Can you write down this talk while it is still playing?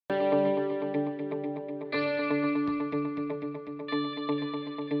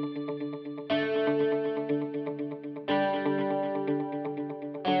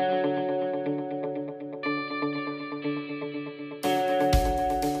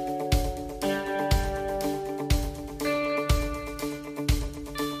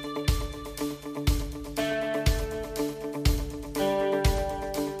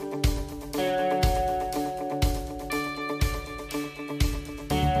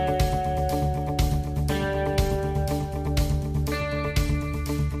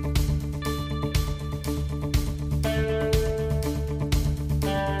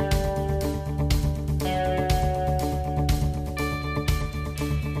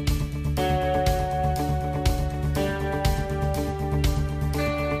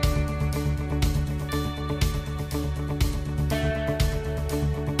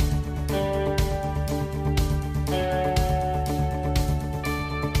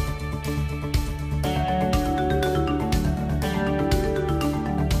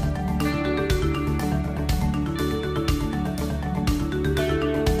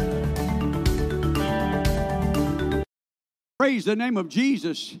Praise the name of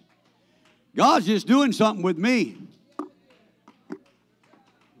Jesus. God's just doing something with me.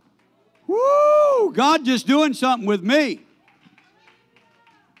 Woo! God just doing something with me.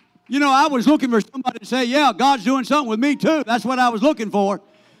 You know, I was looking for somebody to say, yeah, God's doing something with me too. That's what I was looking for.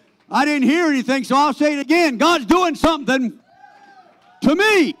 I didn't hear anything, so I'll say it again. God's doing something to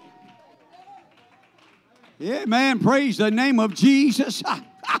me. Yeah, man, praise the name of Jesus.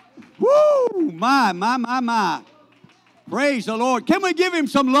 Woo! My. Praise the Lord. Can we give him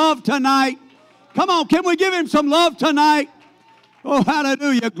some love tonight? Come on, can we give him some love tonight? Oh,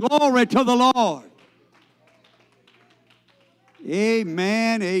 hallelujah. Glory to the Lord.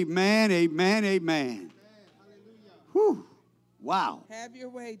 Amen, amen, amen, amen. Whew. Wow. Have your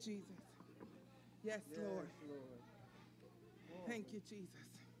way, Jesus. Yes, Lord. Thank you, Jesus.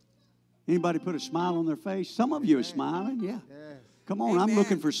 Anybody put a smile on their face? Some of you are smiling, yeah. Come on, Amen. I'm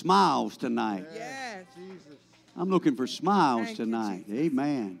looking for smiles tonight. Yes. I'm looking for smiles Thank you, tonight. Jesus.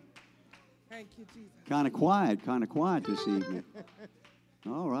 Amen. Thank you, Jesus. Kind of quiet this evening.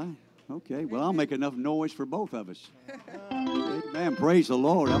 All right. Okay. Well, I'll make enough noise for both of us. Amen. Praise the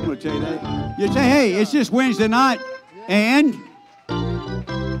Lord. I'm going to tell you that. You say, hey, it's just Wednesday night. And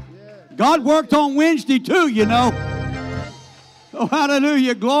God worked on Wednesday too, you know. Oh,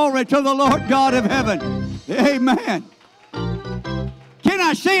 hallelujah. Glory to the Lord God of heaven. Amen. Can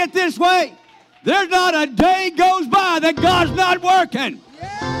I say it this way? There's not a day goes by that God's not working.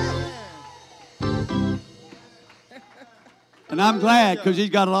 And I'm glad because he's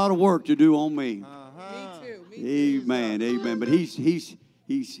got a lot of work to do on me. Me too. Amen, amen. But he's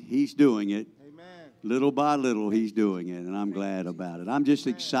doing it. Little by little, he's doing it, and I'm glad about it. I'm just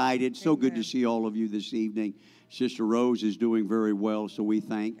excited. So good to see all of you this evening. Sister Rose is doing very well, so we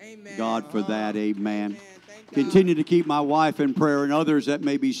thank God for that. Amen. Continue to keep my wife in prayer and others that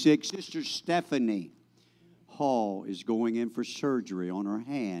may be sick. Sister Stephanie Hall is going in for surgery on her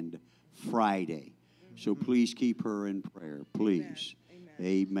hand Friday. So please keep her in prayer, please.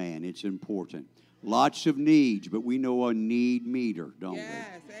 Amen. It's important. Lots of needs, but we know a need meter, don't we?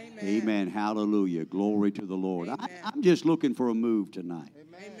 Amen. Amen. Hallelujah. Glory to the Lord. I'm just looking for a move tonight.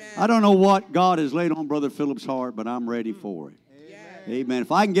 Amen. I don't know what God has laid on Brother Philip's heart, but I'm ready for it. Amen.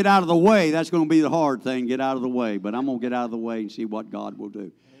 If I can get out of the way, that's going to be the hard thing, get out of the way. But I'm going to get out of the way and see what God will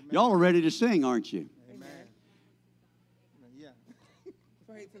do. Y'all are ready to sing, aren't you? Amen. Yeah.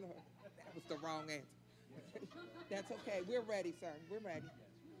 Praise the Lord. That was the wrong answer. That's okay. We're ready, sir. We're ready.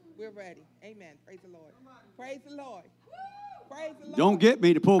 We're ready. Amen. Praise the Lord. Praise the Lord. Praise the Lord. Don't get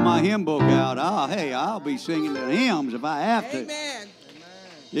me to pull my hymn book out. I'll be singing the hymns if I have to. Amen.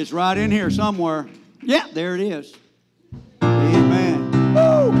 It's right in here somewhere. Yeah, there it is. Amen.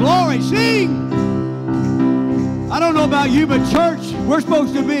 Woo, glory, sing. I don't know about you, but church, we're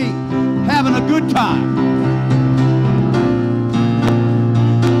supposed to be having a good time.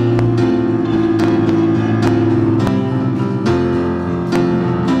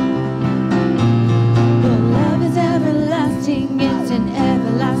 It's an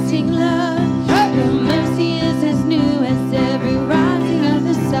everlasting love. Your mercy is as new as every rising of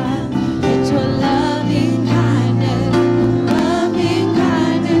the sun. It's your loving kindness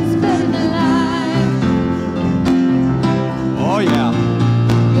better than life. Oh yeah.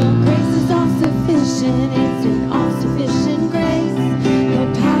 Your grace is all sufficient. It's an all-sufficient grace. Your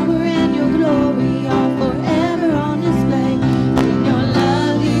power and your glory are forever on display. In your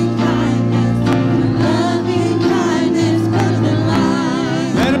loving kindness better than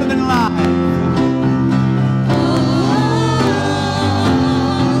life. Better than life.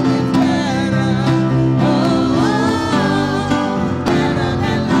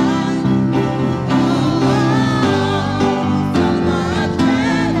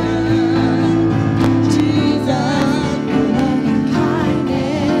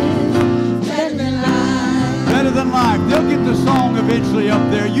 Better than life. They'll get the song eventually up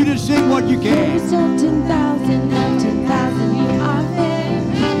there. You just sing what you can. 10,000 of 10,000 you are fair,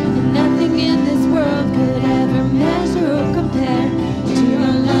 and nothing in this world could ever measure or compare to your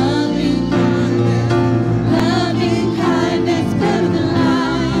loving kindness better than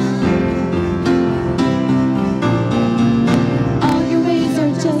life. All your ways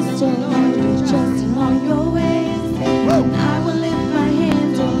are just, oh Lord, you're just in all your ways. And I will lift my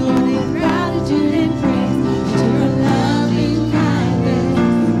hands, oh Lord, in gratitude and praise to your loving kindness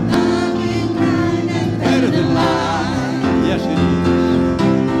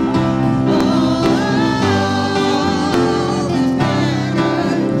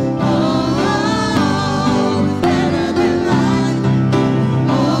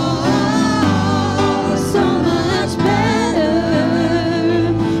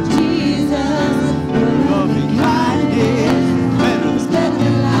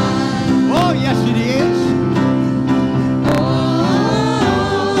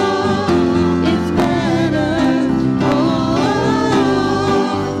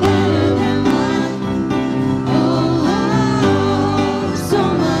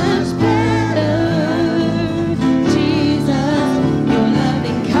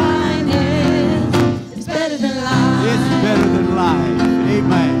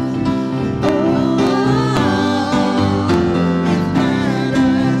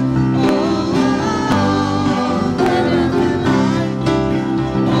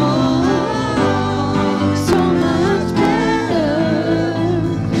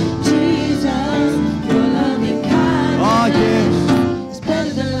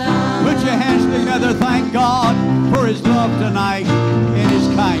together thank God for His love tonight and His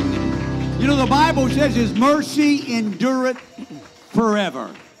kindness. You know, the Bible says His mercy endureth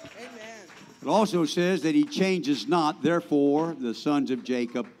forever. Amen. It also says that He changes not, therefore the sons of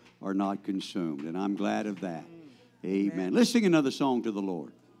Jacob are not consumed. And I'm glad of that. Amen. Let's sing another song to the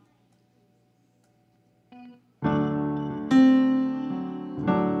Lord.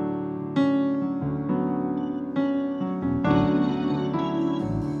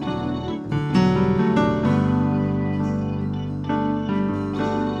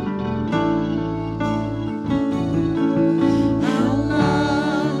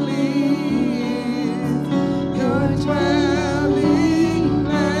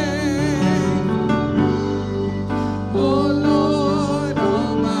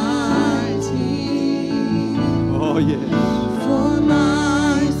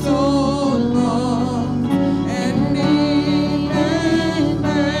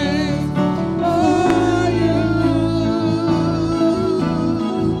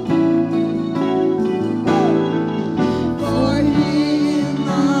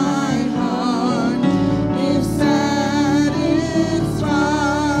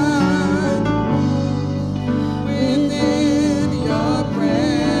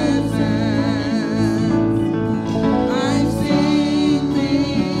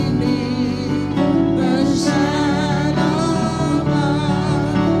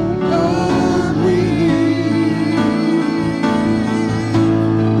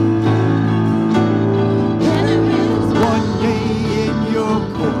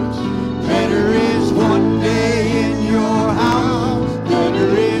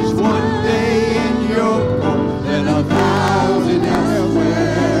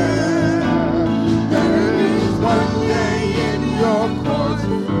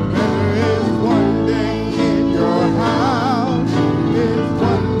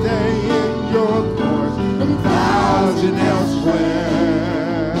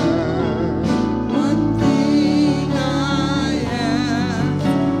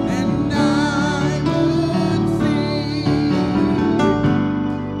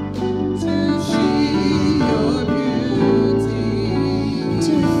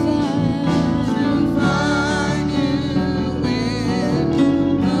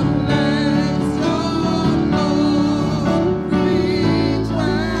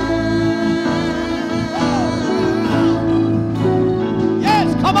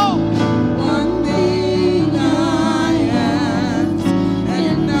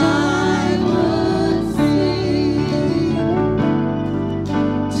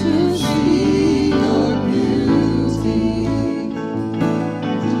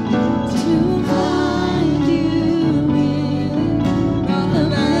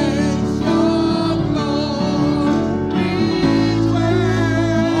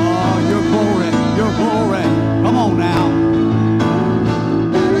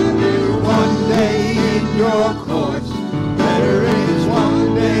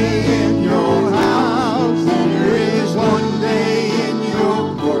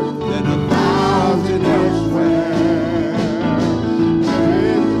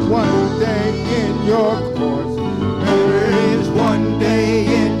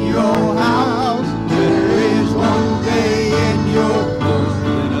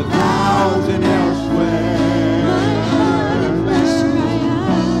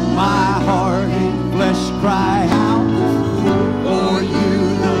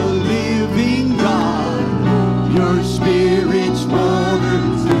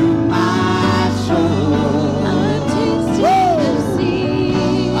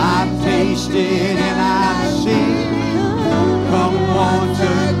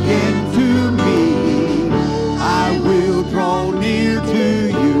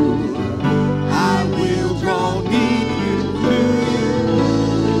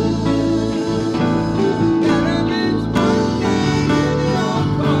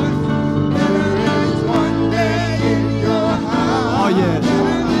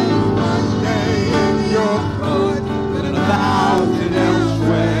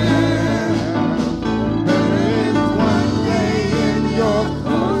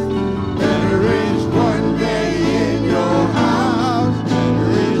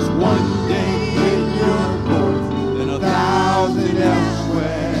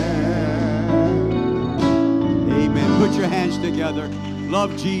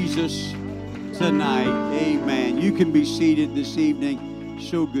 Love Jesus tonight. Amen. You can be seated this evening.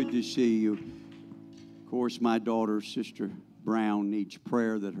 So good to see you. Of course, my daughter, Sister Brown, needs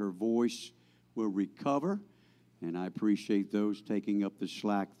prayer that her voice will recover. And I appreciate those taking up the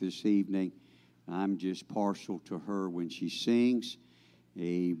slack this evening. I'm just partial to her when she sings.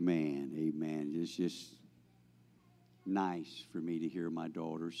 Amen. Amen. It's just nice for me to hear my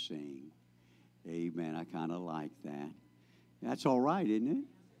daughter sing. Amen. I kind of like that. That's all right, isn't it?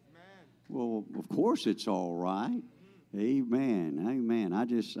 Well, of course it's all right. Amen. Amen. I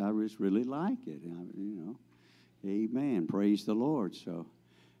just really like it. Amen. Praise the Lord. So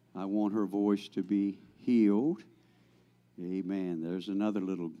I want her voice to be healed. Amen. There's another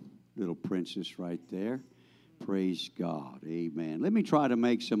little princess right there. Praise God. Amen. Let me try to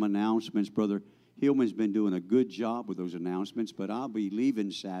make some announcements. Brother Hillman's been doing a good job with those announcements, but I'll be leaving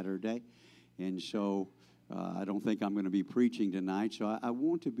Saturday, and so I don't think I'm going to be preaching tonight. So I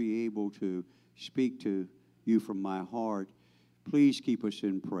want to be able to speak to you from my heart. Please keep us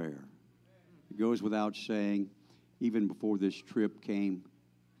in prayer. It goes without saying, even before this trip came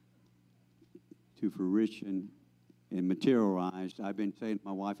to fruition and materialized, I've been saying to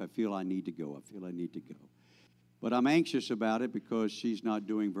my wife, I feel I need to go. I feel I need to go. But I'm anxious about it because she's not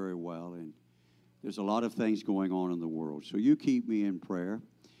doing very well, and there's a lot of things going on in the world. So you keep me in prayer,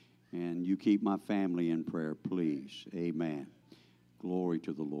 and you keep my family in prayer, please. Amen. Glory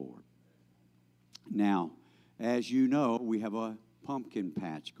to the Lord. Now, as you know, we have a pumpkin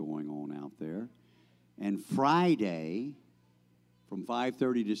patch going on out there. And Friday, from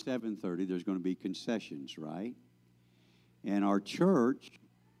 5:30 to 7:30, there's going to be concessions, right? And our church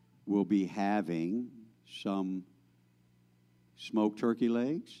will be having some smoked turkey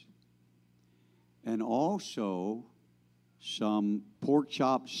legs and also some pork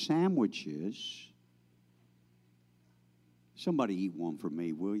chop sandwiches. Somebody eat one for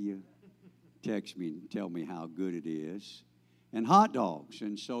me, will you? Text me and tell me how good it is. And hot dogs.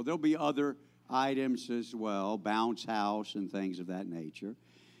 And so there'll be other items as well, bounce house and things of that nature.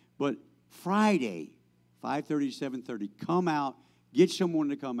 But Friday, 5:30 to 7:30, come out, get someone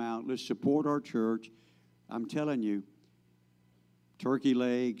to come out. Let's support our church. I'm telling you, turkey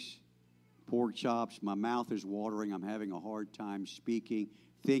legs, pork chops, my mouth is watering. I'm having a hard time speaking,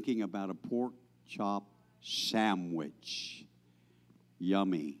 thinking about a pork chop sandwich.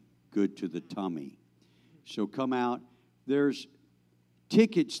 Yummy, good to the tummy. So come out. There's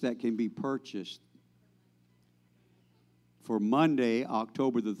tickets that can be purchased for Monday,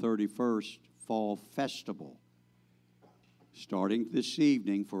 October the 31st, Fall Festival. Starting this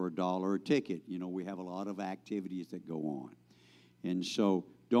evening for $1 a ticket. You know, we have a lot of activities that go on. And so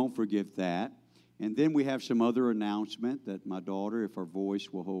don't forget that. And then we have some other announcement that my daughter, if her voice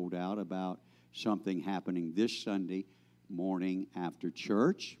will hold out, about something happening this Sunday morning after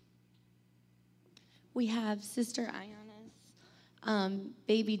church. We have Sister Ayana's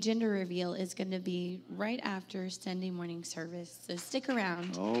baby gender reveal is going to be right after Sunday morning service. So stick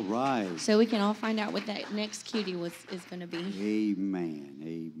around. All right. So we can all find out what that next cutie is going to be. Amen.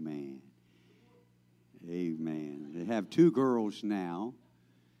 Amen. Amen. They have two girls now.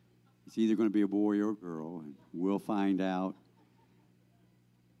 It's either going to be a boy or a girl, and we'll find out.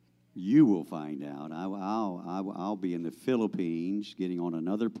 You will find out. I'll be in the Philippines, getting on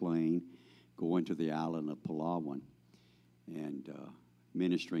another plane, going to the island of Palawan, and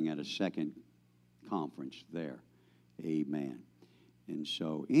ministering at a second conference there. Amen. And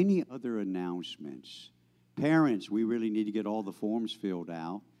so, any other announcements? Parents, we really need to get all the forms filled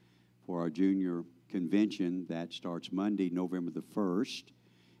out for our junior convention that starts Monday, November the 1st.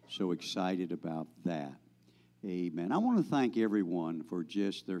 So excited about that. Amen. I want to thank everyone for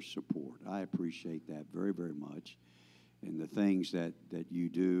just their support. I appreciate that very, very much. And the things that you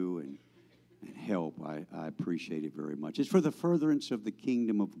do and help, I appreciate it very much. It's for the furtherance of the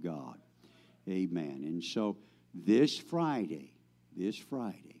kingdom of God. Amen. And so this Friday,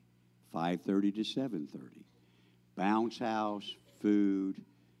 5:30 to 7:30, bounce house, food,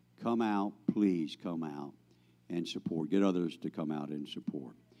 come out, please come out and support. Get others to come out and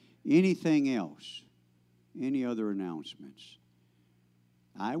support. Anything else? Any other announcements?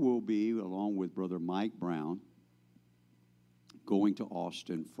 I will be, along with Brother Mike Brown, going to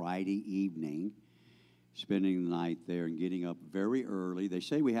Austin Friday evening, spending the night there and getting up very early. They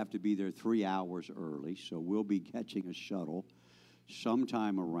say we have to be there 3 hours early, so we'll be catching a shuttle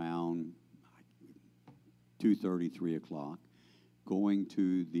sometime around 2:30, 3 o'clock, going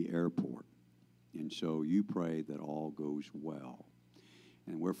to the airport. And so you pray that all goes well.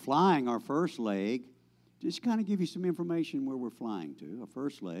 And we're flying our first leg. Just kind of give you some information where we're flying to. Our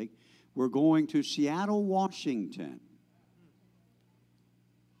first leg, we're going to Seattle, Washington.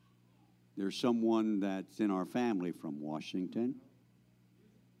 There's someone that's in our family from Washington.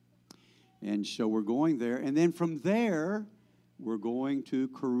 And so we're going there. And then from there, we're going to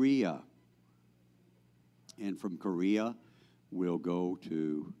Korea. And from Korea, we'll go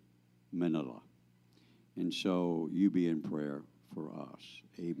to Manila. And so you be in prayer for us.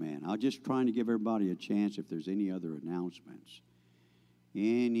 Amen. I'm just trying to give everybody a chance if there's any other announcements.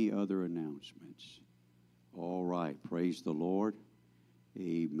 Any other announcements? All right. Praise the Lord.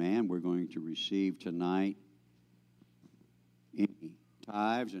 Amen. We're going to receive tonight any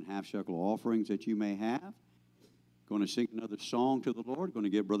tithes and half-shekel offerings that you may have. Going to sing another song to the Lord. Going to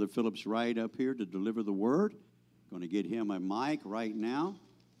get Brother Phillips right up here to deliver the word. Going to get him a mic right now.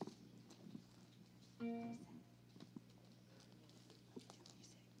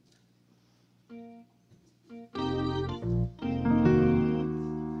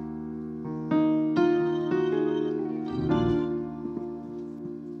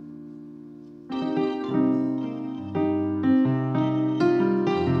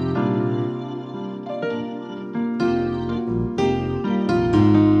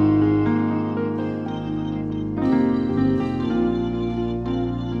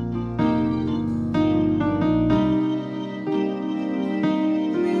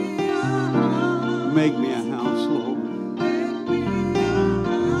 Make me a house, Lord.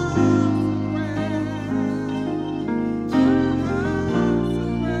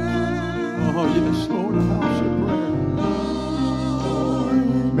 Oh, yes, Lord, a house of prayer. Lord,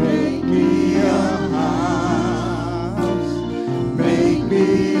 make me a house. Make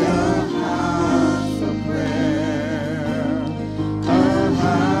me a house of prayer. A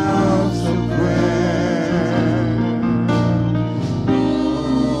house of prayer.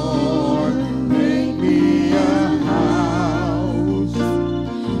 Lord, make me a house.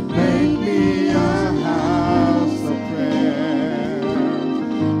 Make me a house of prayer.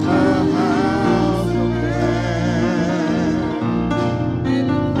 A house of prayer.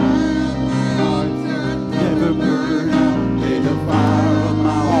 Never burn out. May the fire of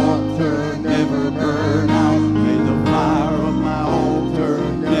my altar never burn out. May the fire of my altar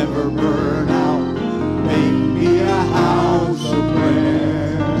never burn out. Make me a house of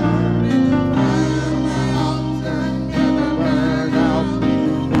prayer. May the fire of my altar never burn out. May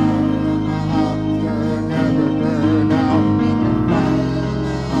the fire of my altar never burn out. May the fire of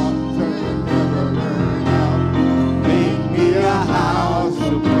my altar never burn out. Make me a house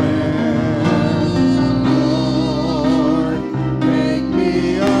of prayer. Lord, make me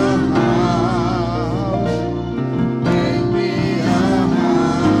a house. Make me a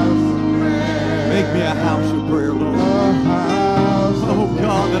house of prayer. Make me a house of prayer, Lord. A house of Oh,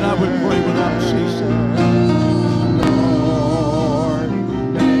 God, that I would pray without ceasing. Lord,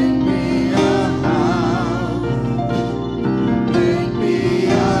 make me a house. Make me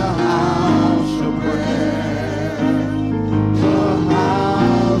a house of prayer. A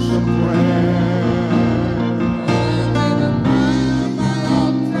house of prayer. May the fire of my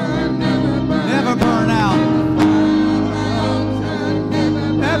altar never burn out.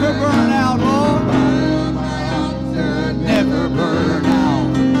 Never burn out, Lord. Never burn out.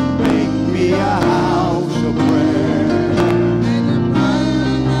 Make me a house of prayer. May the fire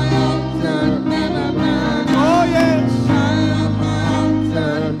of my altar never burn out. Oh, yes. Fire of my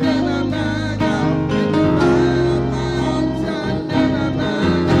altar never burn out. May the fire of my altar never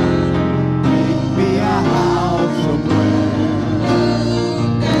burn out. Make me a house of prayer.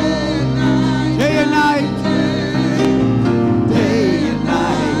 Day and night. Day and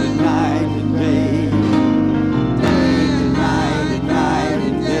night, night and day. Day and night and night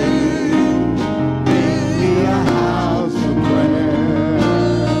and day. Make me a house of prayer.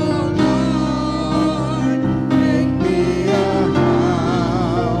 Lord, make me a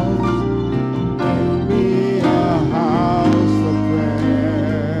house. Make me a house of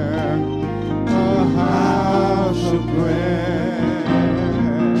prayer. A house of prayer.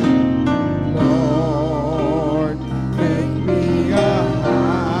 Lord, make me a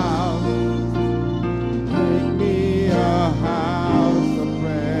house. Make me a house of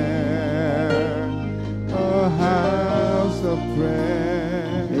prayer. A house of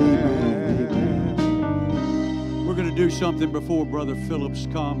prayer. Amen. We're going to do something before Brother Phillips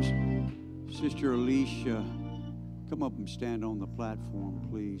comes. Sister Alicia, come up and stand on the platform,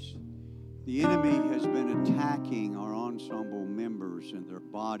 please. The enemy has been attacking our ensemble members and their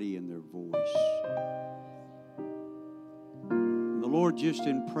body and their voice. And the Lord just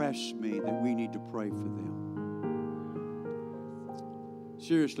impressed me that we need to pray for them.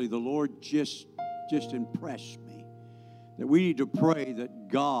 Seriously, the Lord just impressed me that we need to pray that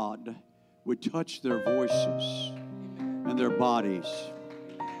God would touch their voices and their bodies.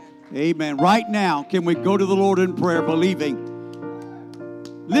 Amen. Right now, can we go to the Lord in prayer believing?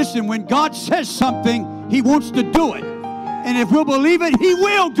 Listen, when God says something, He wants to do it. And if we'll believe it, He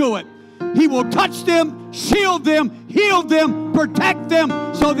will do it. He will touch them, shield them, heal them, protect them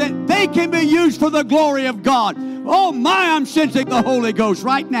so that they can be used for the glory of God. Oh my, I'm sensing the Holy Ghost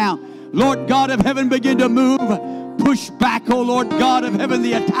right now. Lord God of heaven, begin to move. Push back, oh Lord God of heaven,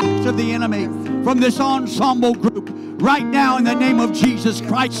 the attacks of the enemy from this ensemble group right now in the name of Jesus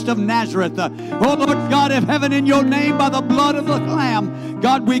Christ of Nazareth. Oh Lord God of heaven, in your name, by the blood of the Lamb,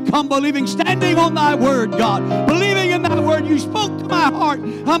 God, we come believing, standing on thy word, God, believing in thy word. You spoke to my heart.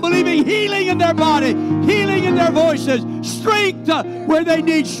 I'm believing healing in their body, healing in their voices, strength where they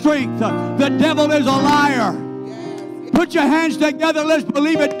need strength. The devil is a liar. Put your hands together. Let's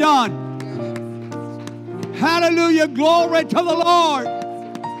believe it done. Hallelujah. Glory to the Lord.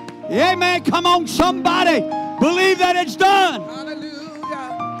 Amen. Come on, somebody. Believe that it's done.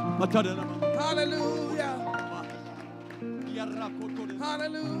 Hallelujah. Hallelujah.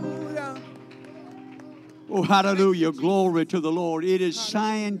 Hallelujah. Oh, hallelujah. Glory to the Lord. It is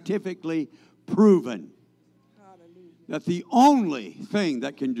scientifically proven that the only thing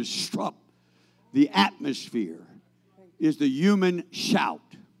that can disrupt the atmosphere is the human shout.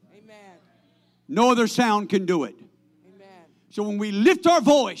 Amen. No other sound can do it. Amen. So when we lift our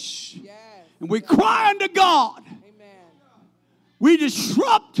voice Yes. and we cry unto God, Amen. we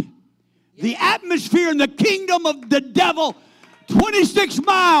disrupt the atmosphere in the kingdom of the devil 26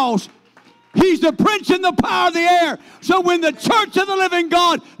 miles. He's the prince and the power of the air. So when the church of the living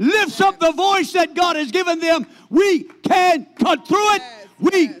God lifts up the voice that God has given them, we can cut through it.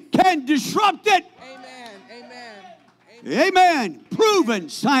 We can disrupt it. Amen. Amen. Proven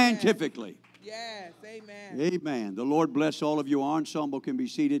scientifically. Yes. Amen. Amen. The Lord bless all of you. Our ensemble can be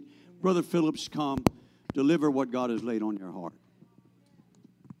seated. Brother Phillips, come deliver what God has laid on your heart.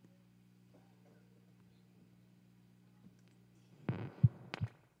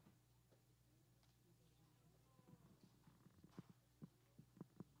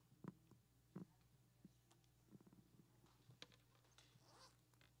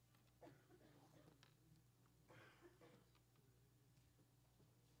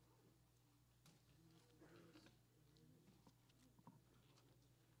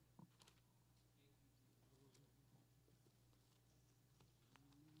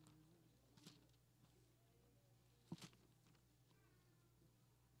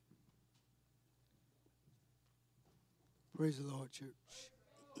 Praise the Lord, church.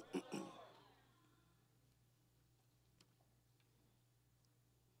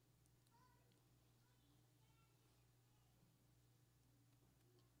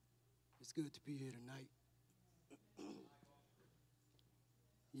 It's good to be here tonight.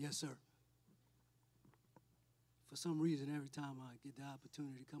 Yes, sir. For some reason, every time I get the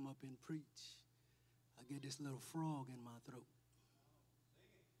opportunity to come up and preach, I get this little frog in my throat.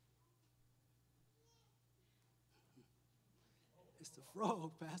 It's the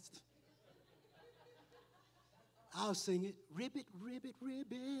frog, Pastor. I'll sing it. Ribbit, ribbit,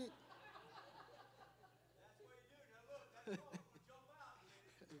 ribbit.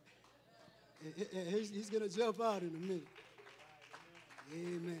 He's going to jump out in a minute.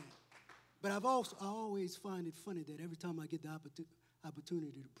 Amen. But I always find it funny that every time I get the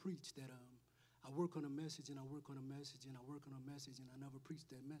opportunity to preach, that I work on a message and I work on a message and I work on a message and I never preach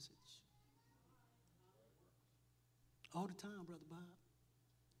that message. All the time, Brother Bob.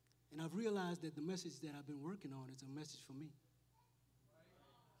 And I've realized that the message that I've been working on is a message for me.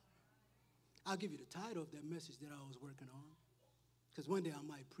 I'll give you the title of that message that I was working on, because one day I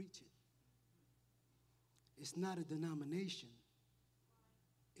might preach it. It's not a denomination.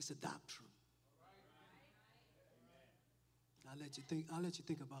 It's a doctrine. I'll let you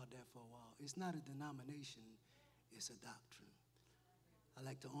think about that for a while. It's not a denomination. It's a doctrine. I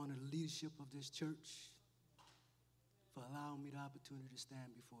like to honor the leadership of this church for allowing me the opportunity to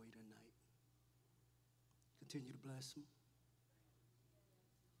stand before you tonight. Continue to bless them.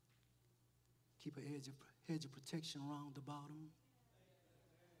 Keep a hedge of protection around about them,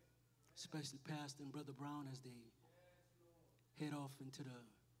 especially Pastor and Brother Brown as they head off into the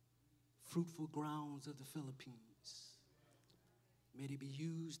fruitful grounds of the Philippines. May they be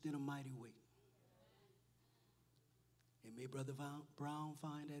used in a mighty way. And may Brother Brown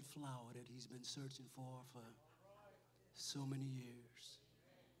find that flower that he's been searching for so many years.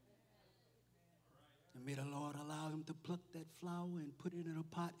 And may the Lord allow him to pluck that flower and put it in a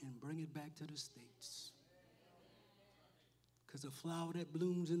pot and bring it back to the States. Because a flower that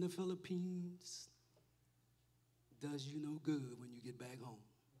blooms in the Philippines does you no good when you get back home.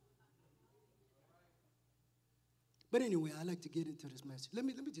 But anyway, I like to get into this message. Let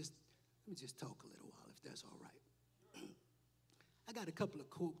me just talk a little while, if that's all right. I got a couple of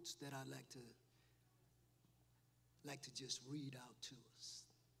quotes that I'd like to just read out to us.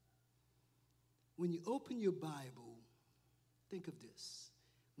 When you open your Bible, think of this.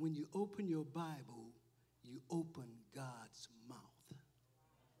 When you open your Bible, you open God's mouth.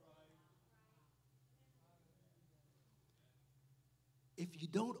 If you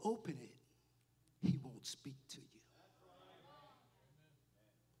don't open it, he won't speak to you.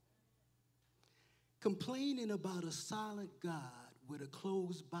 Complaining about a silent God with a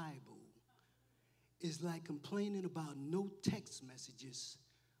closed Bible is like complaining about no text messages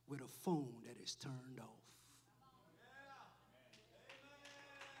with a phone that is turned off.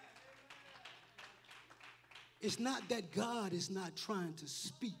 It's not that God is not trying to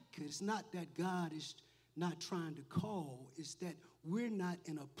speak. It's not that God is not trying to call. It's that we're not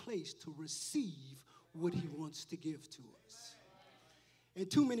in a place to receive what he wants to give to us. And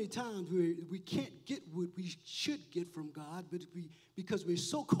too many times we can't get what we should get from God because we're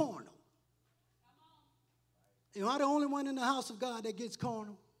so carnal. Am I the only one in the house of God that gets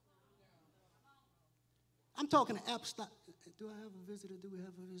carnal? I'm talking to apostolic. Do I have a visitor? Do we have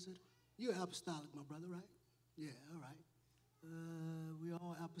a visitor? You're apostolic, my brother, right? Yeah, all right. We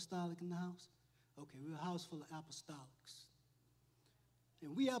all apostolic in the house? Okay, we're a house full of apostolics.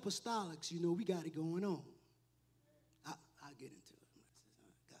 And we apostolics, you know, we got it going on. I'll get into it.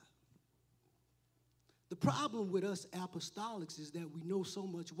 The problem with us apostolics is that we know so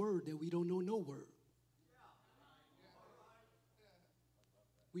much word that we don't know no word.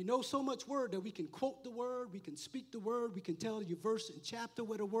 We know so much word that we can quote the word, we can speak the word, we can tell you verse and chapter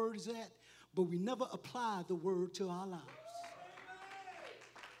where the word is at, but we never apply the word to our lives.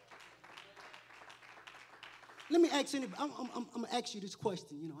 Let me ask anybody, I'm going to ask you this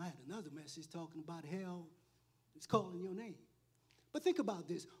question. You know, I had another message talking about hell. It's calling your name. But think about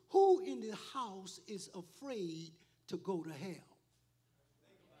this. Who in the house is afraid to go to hell?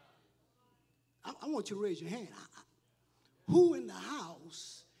 I want you to raise your hand. Who in the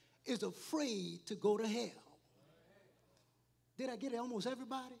house is afraid to go to hell? Did I get it? Almost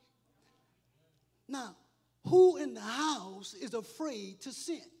everybody? Now, who in the house is afraid to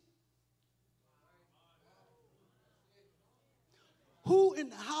sin? Who in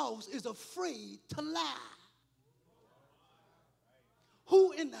the house is afraid to lie?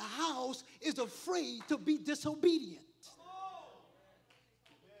 Who in the house is afraid to be disobedient?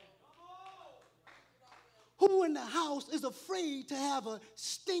 Who in the house is afraid to have a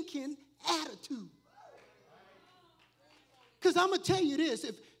stinking attitude? Because I'm going to tell you this,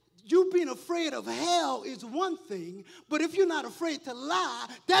 if you being afraid of hell is one thing, but if you're not afraid to lie,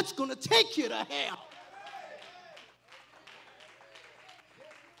 that's going to take you to hell.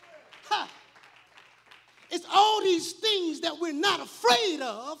 It's all these things that we're not afraid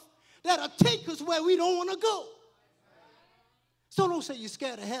of that'll take us where we don't want to go. So don't say you're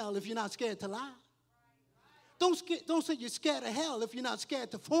scared of hell if you're not scared to lie. Don't say you're scared of hell if you're not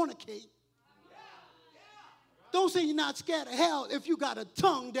scared to fornicate. Don't say you're not scared of hell if you got a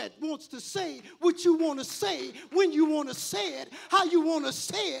tongue that wants to say what you want to say, when you want to say it, how you want to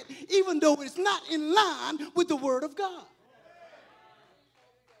say it, even though it's not in line with the word of God.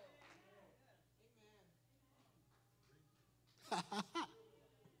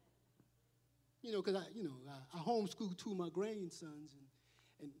 You know, because I homeschool two of my grandsons,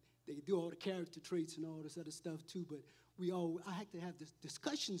 and they do all the character traits and all this other stuff too. But I had to have this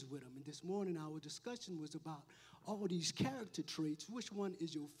discussions with them. And this morning our discussion was about all these character traits. Which one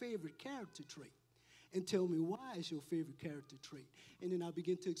is your favorite character trait? And tell me why is your favorite character trait. And then I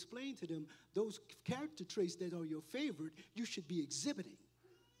begin to explain to them those character traits that are your favorite, you should be exhibiting.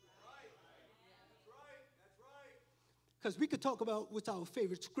 Because we could talk about what's our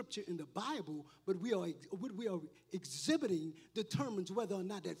favorite scripture in the Bible, but what we are exhibiting determines whether or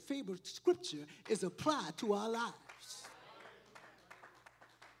not that favorite scripture is applied to our lives.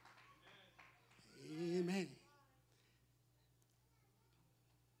 Amen.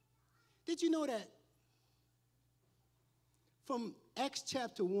 Did you know that from Acts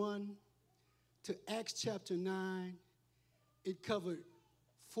chapter 1 to Acts chapter 9, it covered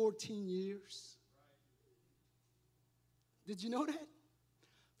 14 years? Did you know that?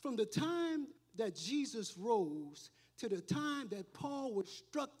 From the time that Jesus rose to the time that Paul was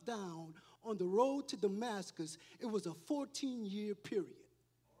struck down on the road to Damascus, it was a 14-year period.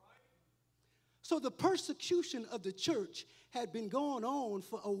 So the persecution of the church had been going on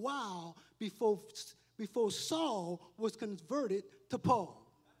for a while before Saul was converted to Paul.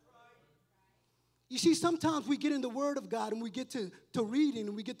 You see, sometimes we get in the Word of God and we get to reading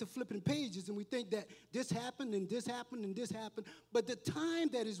and we get to flipping pages and we think that this happened and this happened and this happened. But the time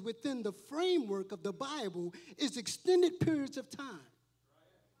that is within the framework of the Bible is extended periods of time.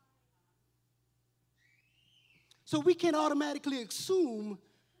 So we can't automatically assume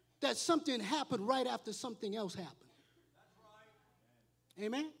that something happened right after something else happened.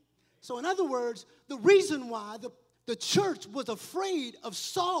 Amen? So in other words, the reason why the church was afraid of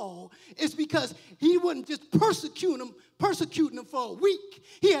Saul is because he wasn't just persecuting them for a week.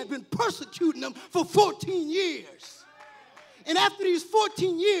 He had been persecuting them for 14 years. And after these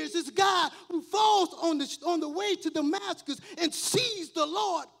 14 years, this guy who falls on the way to Damascus and sees the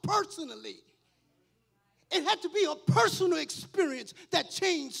Lord personally. It had to be a personal experience that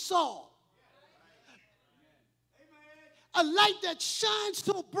changed Saul. A light that shines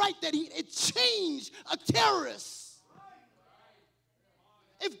so bright that it changed a terrorist.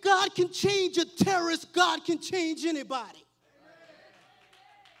 If God can change a terrorist, God can change anybody.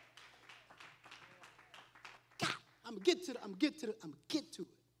 God, I'm gonna get to it. God, I'm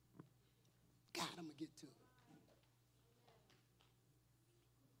gonna get to it.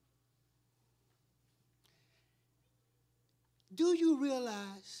 Do you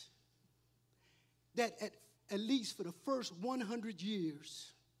realize that at least for the first 100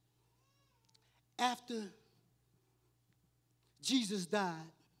 years after Jesus died,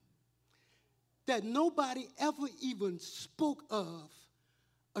 that nobody ever even spoke of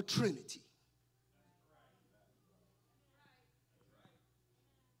a Trinity?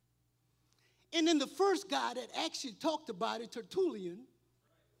 And then the first guy that actually talked about it, Tertullian,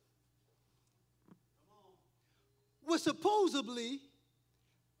 was supposedly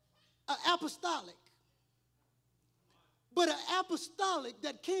an apostolic, but an apostolic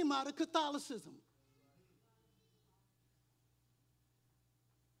that came out of Catholicism.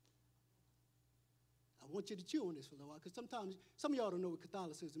 I want you to chew on this for a little while, because sometimes some of y'all don't know what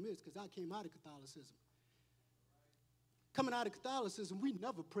Catholicism is, because I came out of Catholicism. Coming out of Catholicism, we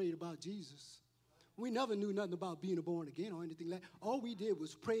never prayed about Jesus. We never knew nothing about being born again or anything like that. All we did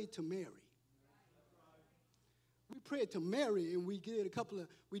was pray to Mary. We prayed to Mary, and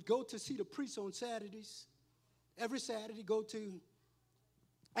we'd go to see the priest on Saturdays. Every Saturday, go to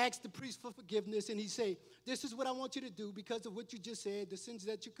ask the priest for forgiveness, and he'd say, this is what I want you to do because of what you just said, the sins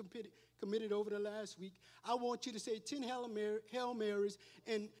that you committed over the last week. I want you to say 10 Hail Marys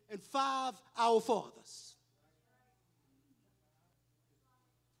and 5 Our Fathers.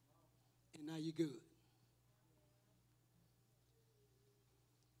 And now you're good.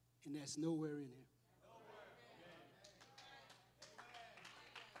 And that's nowhere in here.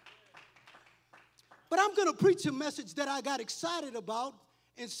 But I'm going to preach a message that I got excited about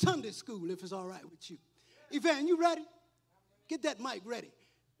in Sunday school, if it's all right with you. Evan, you ready? Get that mic ready.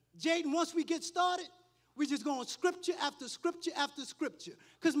 Jaden, once we get started, we're just going scripture after scripture after scripture.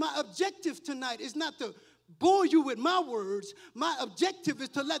 Because my objective tonight is not to bore you with my words. My objective is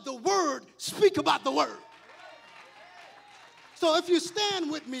to let the word speak about the word. So if you stand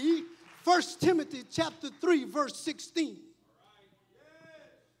with me, 1 Timothy chapter 3, verse 16.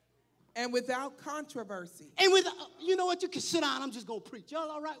 And without controversy. And without, you know what? You can sit down. I'm just going to preach. Y'all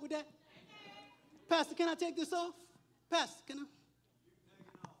all right with that? Pastor, can I take this off? Pastor, can I?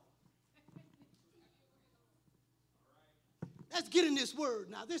 Let's get in this word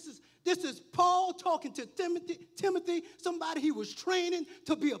now. This is Paul talking to Timothy, somebody he was training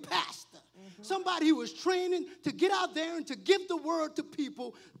to be a pastor. Somebody he was training to get out there and to give the word to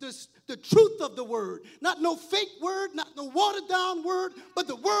people, the truth of the word. Not no fake word, not no watered down word, but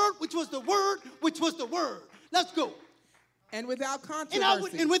the word which was the word, which was the word. Let's go. And without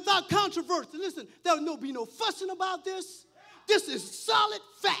controversy. And without controversy. Listen, there'll be no fussing about this. This is solid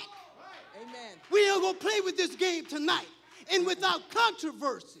fact. Amen. We ain't going to play with this game tonight. And without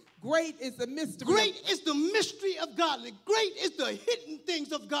controversy. Great is the mystery. Great is the mystery of godliness. Great is the hidden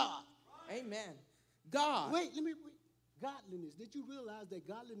things of God. Amen. God. Wait. Godliness. Did you realize that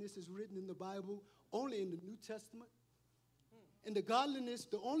godliness is written in the Bible only in the New Testament? And the godliness,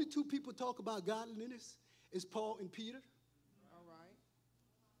 the only two people talk about godliness is Paul and Peter. All right.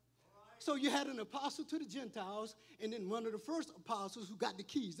 So you had an apostle to the Gentiles, and then one of the first apostles who got the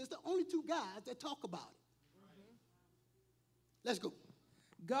keys. That's the only two guys that talk about it. Let's go.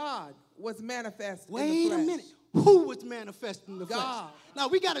 God was manifest in the Wait flesh. a minute. Who was manifest in the flesh? God. Now,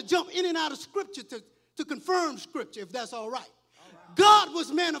 we got to jump in and out of Scripture to confirm Scripture, if that's all right. God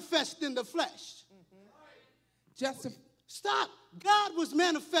was manifest in the flesh. Stop. God was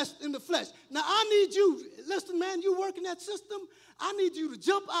manifest in the flesh. Now, I need you, listen, man, you work in that system. I need you to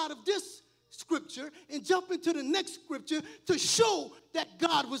jump out of this Scripture and jump into the next Scripture to show that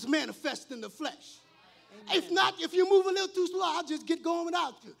God was manifest in the flesh. Amen. If not, if you move a little too slow, I'll just get going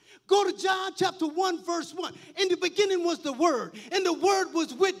without you. Go to John chapter 1, verse 1. In the beginning was the Word, and the Word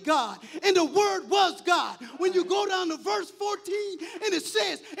was with God, and the Word was God. When you go down to verse 14, and it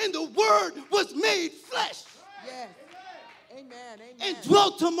says, and the Word was made flesh. Yes. Amen. And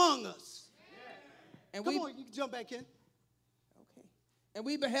dwelt among us. And Come on, you can jump back in. Okay. And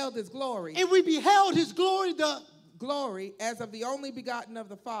we beheld his glory. And we beheld his glory, the Glory as of the only begotten of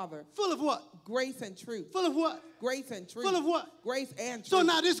the Father. full of what? Grace and truth. Full of what? Grace and truth. Full of what? Grace and truth. So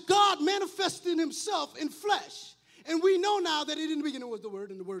now this God manifested himself in flesh. And we know now that in the beginning was the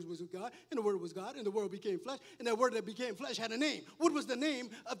Word, and the Word was with God, and the Word was God, and the Word became flesh, and that Word that became flesh had a name. What was the name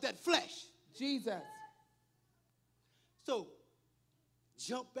of that flesh? Jesus. So,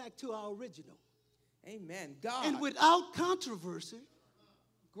 jump back to our original. Amen. God. And without controversy,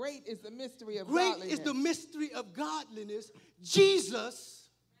 Great is the mystery of great godliness. is the mystery of godliness. Jesus,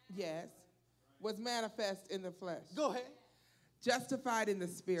 Yes. Was manifest in the flesh. go ahead, Justified in the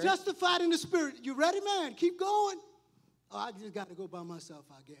spirit. justified in the Spirit. You ready, man? Keep going. Oh, I just got to go by myself,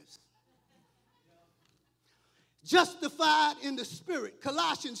 I guess. Justified in the Spirit.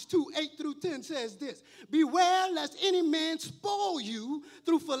 Colossians 2:8-10 says this: beware lest any man spoil you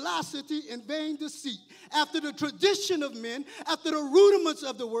through philosophy and vain deceit, after the tradition of men, after the rudiments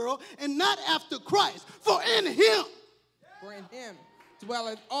of the world, and not after Christ. For in him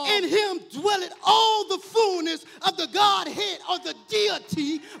dwelleth all. in him dwelleth all the fullness of the Godhead or the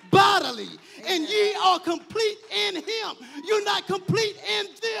deity bodily. And ye are complete in him. You're not complete in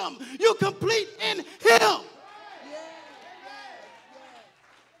them. You're complete in him.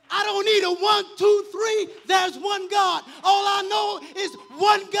 I don't need a 1, 2, 3. There's one God. All I know is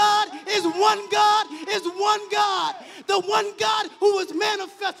one God is one God is one God. The one God who was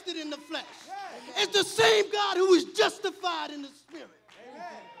manifested in the flesh is the same God who was justified in the Spirit.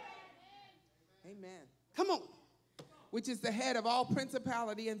 Amen. Come on. Which is the head of all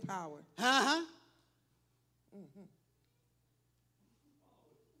principality and power. Uh-huh.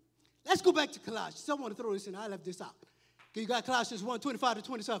 Let's go back to Colossians. I want to throw this in. I left this out. Okay, you got Colossians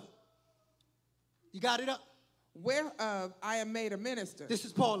 1:25-27. You got it up? Whereof I am made a minister. This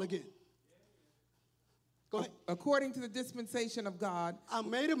is Paul again. Go ahead. According to the dispensation of God. I'm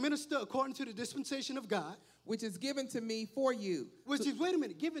made a minister according to the dispensation of God. Which is given to me for you. Which is, wait a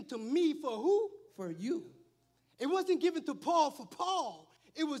minute, given to me for who? For you. It wasn't given to Paul for Paul.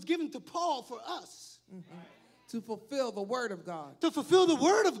 It was given to Paul for us. Mm-hmm. To fulfill the word of God. To fulfill the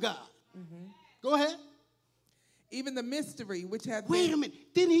word of God. Mm-hmm. Go ahead. Even the mystery which hath Wait been. a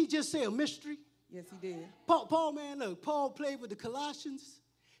minute. Didn't he just say a mystery? Yes, he did. Paul, man, look, Paul played with the Colossians.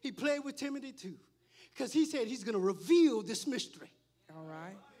 He played with Timothy too. Because he said he's going to reveal this mystery. All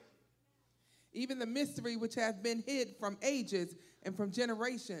right. Even the mystery which hath been hid from ages and from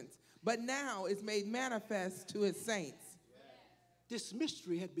generations, but now is made manifest to his saints. This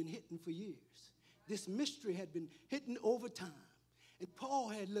mystery had been hidden for years. This mystery had been hidden over time. And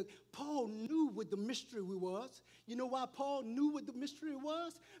Paul knew what the mystery was. You know why Paul knew what the mystery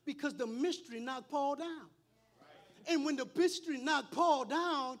was? Because the mystery knocked Paul down. And when the mystery knocked Paul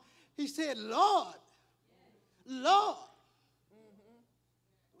down, he said, Lord,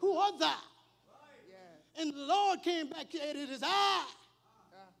 who art thou? And the Lord came back and said, it is I,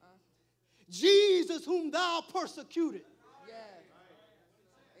 Jesus, whom thou persecuted.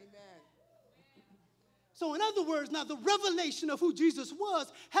 So in other words, now the revelation of who Jesus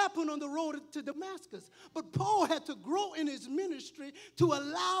was happened on the road to Damascus. But Paul had to grow in his ministry to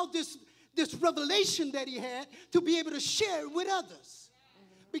allow this revelation that he had to be able to share it with others.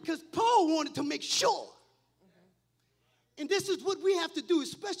 Because Paul wanted to make sure. And this is what we have to do,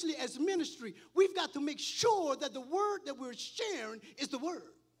 especially as ministry. We've got to make sure that the word that we're sharing is the word.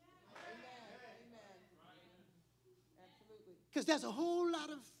 Because there's a whole lot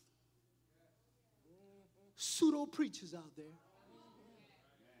of pseudo preachers out there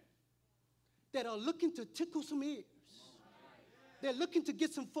that are looking to tickle some ears. They're looking to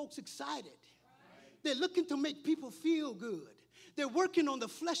get some folks excited. They're looking to make people feel good. They're working on the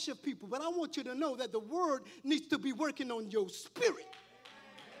flesh of people. But I want you to know that the word needs to be working on your spirit.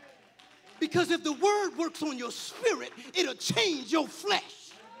 Because if the word works on your spirit, it'll change your flesh.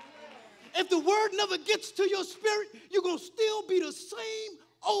 If the word never gets to your spirit, you're going to still be the same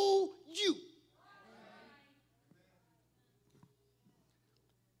old you.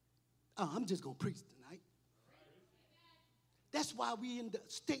 I'm just going to preach tonight. That's why we in the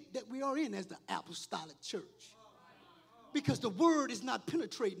state that we are in as the apostolic church. Because the word is not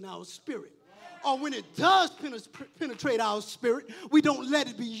penetrating our spirit. Or when it does penetrate our spirit, we don't let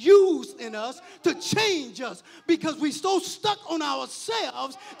it be used in us to change us. Because we're so stuck on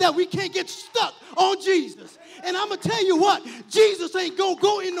ourselves that we can't get stuck on Jesus. And I'm going to tell you what, Jesus ain't going to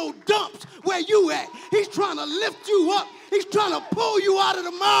go in no dumps where you at. He's trying to lift you up. He's trying to pull you out of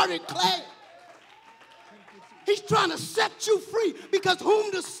the miry clay. He's trying to set you free, because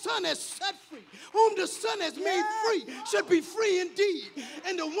whom the Son has set free, whom the Son has made free, should be free indeed.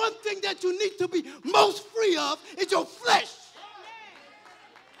 And the one thing that you need to be most free of is your flesh.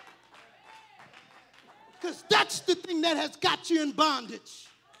 Because that's the thing that has got you in bondage.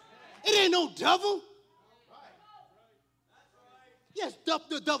 It ain't no devil. Yes,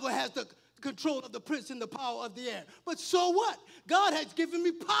 the devil has the control of the prince and the power of the air. But so what? God has given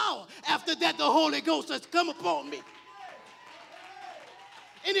me power. After that, the Holy Ghost has come upon me.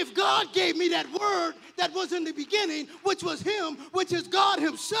 And if God gave me that word that was in the beginning, which was him, which is God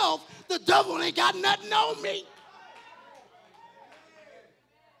himself, the devil ain't got nothing on me.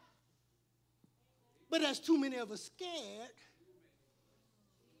 But there's too many of us scared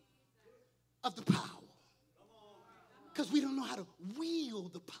of the power. Because we don't know how to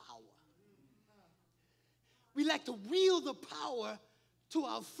wield the power. We like to wield the power to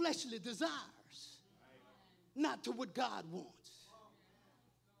our fleshly desires, not to what God wants.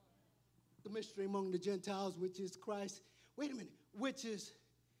 The mystery among the Gentiles, which is Christ. Wait a minute. Which is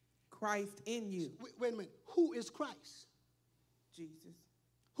Christ in you. Wait a minute. Who is Christ? Jesus.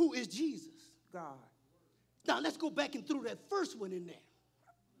 Who is Jesus? God. Now let's go back and throw that first one in there.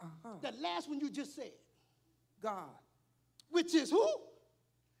 That last one you just said. God. Which is who?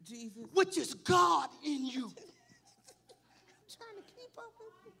 Jesus. Which is God in you. Trying to keep up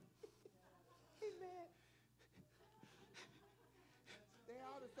with you. Amen. They're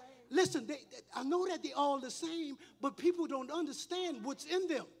all the same. Listen, I know that they're all the same, but people don't understand what's in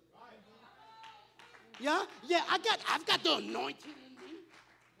them. Yeah? Yeah, I've got the anointing in me.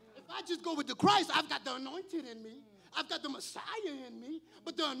 If I just go with the Christ, I've got the anointing in me. I've got the Messiah in me,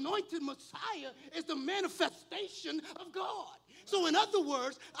 but the anointed Messiah is the manifestation of God. So in other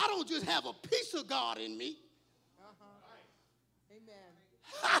words, I don't just have a piece of God in me. Amen.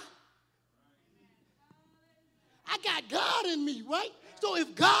 Ha! I got God in me, right? So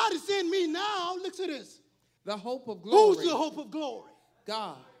if God is in me now, look at this. The hope of glory. Who's the hope of glory?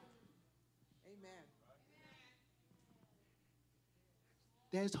 God. Amen.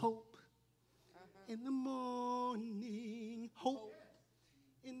 There's hope in the morning, hope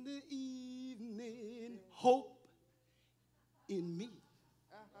in the evening, hope in me.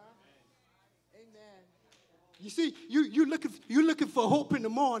 Amen. You see, you're looking for hope in the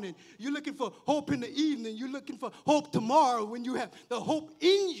morning. You're looking for hope in the evening. You're looking for hope tomorrow when you have the hope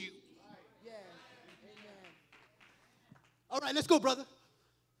in you. Yes. Amen. All right, let's go, brother.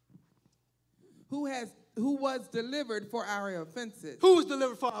 Who was delivered for our offenses Who was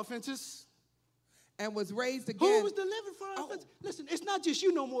delivered for our offenses? and was raised again. Who was delivered for our offenses? Listen, it's not just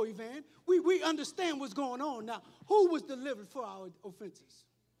you no more, Evan. We understand what's going on now. Who was delivered for our offenses?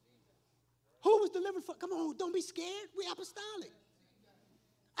 Who was delivered for? Come on, don't be scared. We apostolic.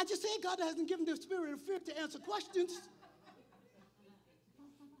 I just said God hasn't given the spirit of fear to answer questions.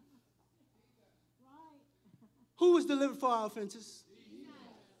 Who was delivered for our offenses?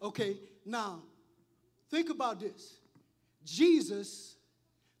 Okay, now, think about this. Jesus,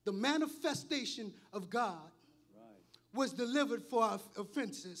 the manifestation of God, was delivered for our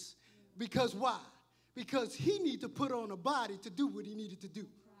offenses. Because why? Because he needed to put on a body to do what he needed to do.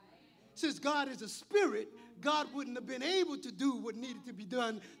 Since God is a spirit, God wouldn't have been able to do what needed to be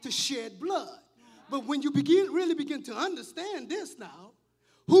done to shed blood. But when you really begin to understand this now,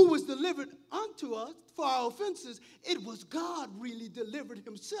 who was delivered unto us for our offenses, it was God really delivered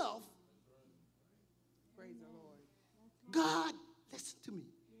himself. Praise the Lord. God, listen to me.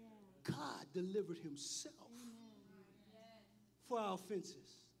 God delivered himself for our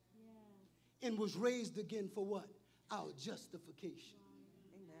offenses and was raised again for what? Our justification.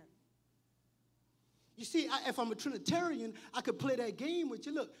 Amen. You see, if I'm a Trinitarian, I could play that game with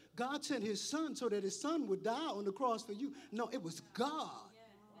you. Look, God sent his son so that his son would die on the cross for you. No, it was God.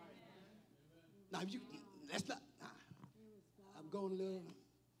 Now, that's not, I'm going a little,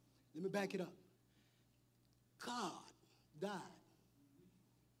 let me back it up. God died.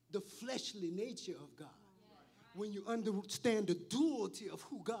 The fleshly nature of God. When you understand the duality of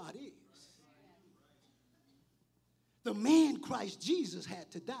who God is. The man Christ Jesus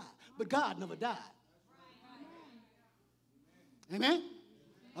had to die, but God never died. Amen?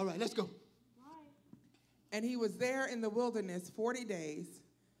 All right, let's go. And he was there in the wilderness 40 days,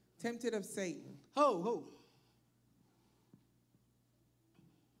 tempted of Satan. Ho.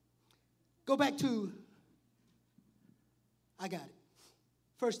 Go back to, I got it.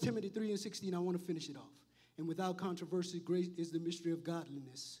 1 Timothy 3:16, I want to finish it off. And without controversy, great is the mystery of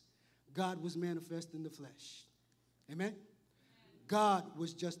godliness. God was manifest in the flesh. Amen? God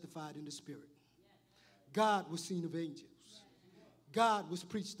was justified in the spirit. God was seen of angels. God was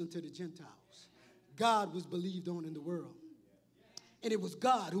preached unto the Gentiles. God was believed on in the world. And it was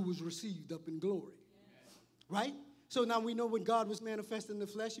God who was received up in glory. Right? So now we know when God was manifested in the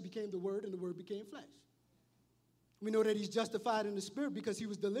flesh, he became the Word, and the Word became flesh. We know that he's justified in the spirit because he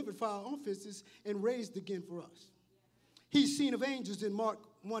was delivered for our offenses and raised again for us. He's seen of angels in Mark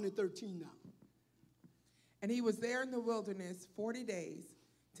 1 and 13 now. And he was there in the wilderness 40 days,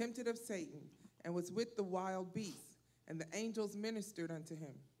 tempted of Satan, and was with the wild beasts, and the angels ministered unto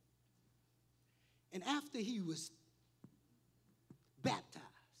him. And after he was baptized,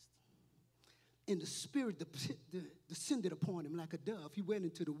 and the Spirit descended upon him like a dove, he went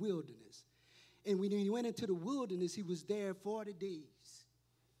into the wilderness. And when he went into the wilderness, he was there 40 days.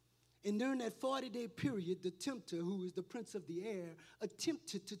 And during that 40-day period, the tempter, who is the prince of the air,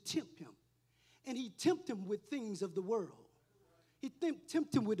 attempted to tempt him. And he tempted him with things of the world. He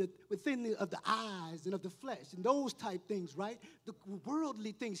tempted him with things of the eyes and of the flesh and those type things, right? The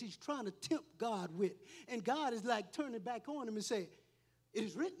worldly things he's trying to tempt God with. And God is like turning back on him and say, it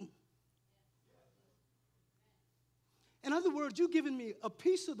is written. In other words, you're giving me a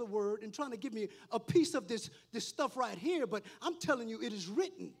piece of the word and trying to give me a piece of this stuff right here, but I'm telling you it is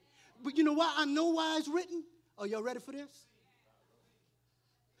written. But you know why? I know why it's written. Are y'all ready for this?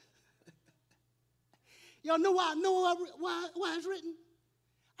 Y'all know why I know why it's written?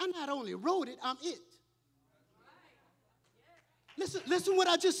 I not only wrote it, I'm it. Listen what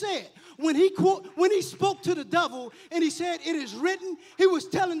I just said. When he spoke to the devil and he said, it is written, he was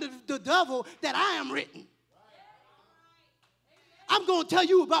telling the devil that I am written. I'm going to tell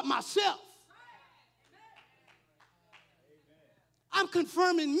you about myself. I'm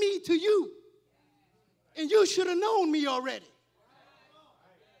confirming me to you. And you should have known me already.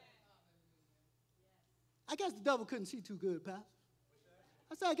 I guess the devil couldn't see too good, Pastor.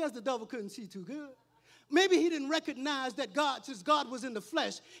 I said, I guess the devil couldn't see too good. Maybe he didn't recognize that God, since God was in the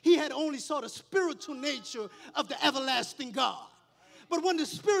flesh, he had only saw the spiritual nature of the everlasting God. But when the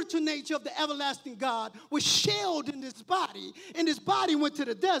spiritual nature of the everlasting God was shelled in this body, and this body went to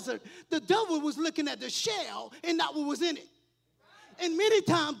the desert, the devil was looking at the shell and not what was in it. And many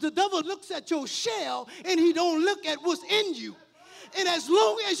times the devil looks at your shell and he don't look at what's in you. And as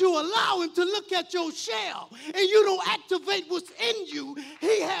long as you allow him to look at your shell and you don't activate what's in you,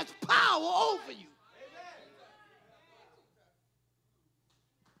 he has power over you.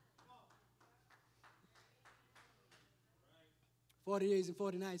 40 days and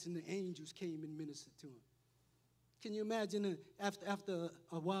 40 nights, and the angels came and ministered to him. Can you imagine after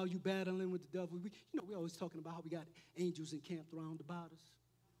a while you battling with the devil? We're always talking about how we got angels encamped round about us.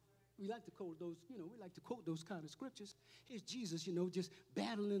 We like to quote those kind of scriptures. Here's Jesus, just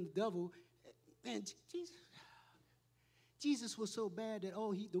battling the devil. Man, Jesus was so bad that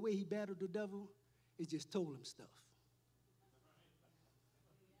the way he battled the devil, it just told him stuff.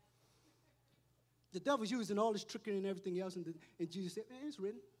 The devil's using all this trickery and everything else, and Jesus said, man, it's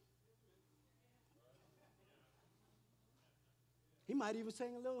written. He might even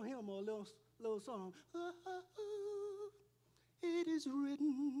sing a little hymn or a little song. It is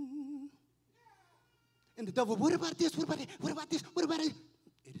written. And the devil, what about this? What about that? What about this? What about it?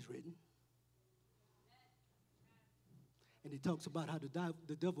 It is written. And he talks about how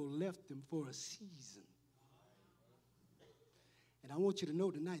the devil left him for a season. And I want you to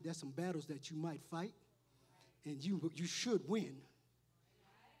know tonight there's some battles that you might fight, and you should win.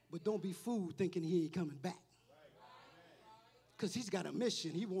 But don't be fooled thinking he ain't coming back. Because he's got a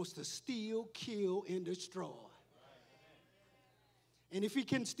mission. He wants to steal, kill, and destroy. And if he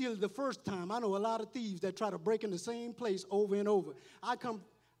can steal the first time, I know a lot of thieves that try to break in the same place over and over. I come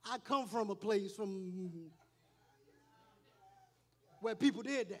from a place where people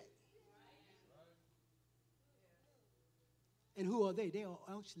did that. And who are they? They are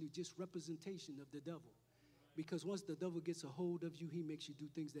actually just representation of the devil. Because once the devil gets a hold of you, he makes you do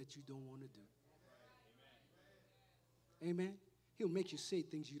things that you don't want to do. Amen? He'll make you say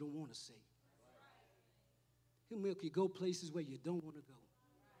things you don't want to say. He'll make you go places where you don't want to go.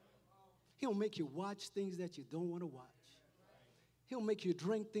 He'll make you watch things that you don't want to watch. He'll make you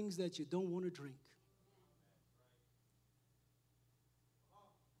drink things that you don't want to drink.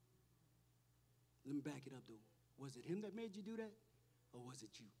 Let me back it up, though. Was it him that made you do that, or was it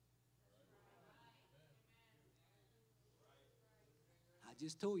you? I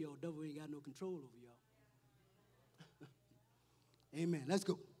just told y'all, devil ain't got no control over y'all. Amen. Let's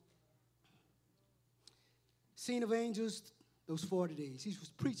go. Scene of angels, those 40 days. He was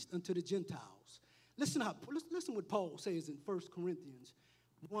preached unto the Gentiles. Listen what Paul says in 1 Corinthians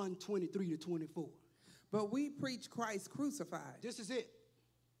 1:23-24. But we preach Christ crucified. This is it.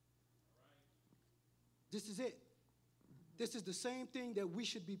 This is it. This is the same thing that we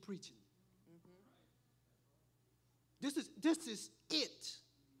should be preaching. This is it.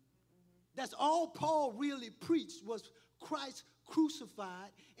 That's all Paul really preached was Christ crucified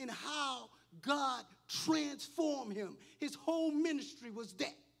and how God transformed him. His whole ministry was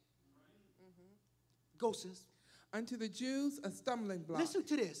that. Go, sis. Unto the Jews, a stumbling block. Listen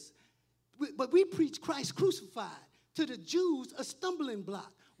to this. But we preach Christ crucified. To the Jews, a stumbling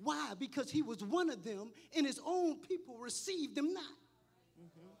block. Why? Because he was one of them, and his own people received him not.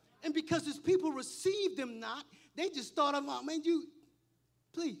 And because his people received him not, they just thought, oh, man, you,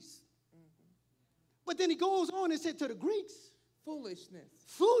 please. But then he goes on and said to the Greeks, Foolishness.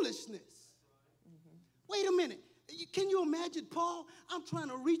 foolishness. Wait a minute. Can you imagine Paul? I'm trying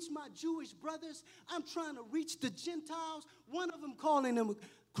to reach my Jewish brothers. I'm trying to reach the Gentiles. One of them calling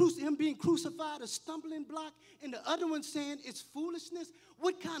him being crucified a stumbling block, and the other one saying it's foolishness.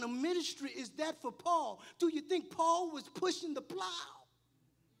 What kind of ministry is that for Paul? Do you think Paul was pushing the plow?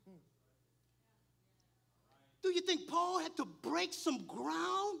 Do you think Paul had to break some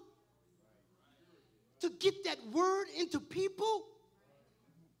ground to get that word into people?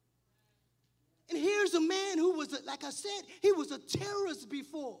 And here's a man who was, like I said, he was a terrorist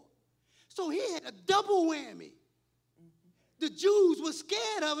before. So he had a double whammy. The Jews were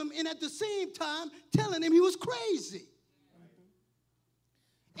scared of him and at the same time telling him he was crazy.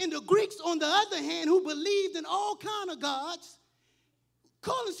 And the Greeks, on the other hand, who believed in all kind of gods,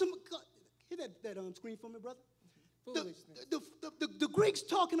 calling some, hit that screen for me, brother. Foolishness. The Greeks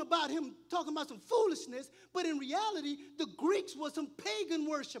talking about some foolishness, but in reality, the Greeks were some pagan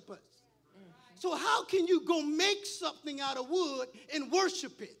worshipers. So how can you go make something out of wood and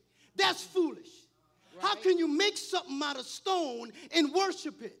worship it? That's foolish. Right. How can you make something out of stone and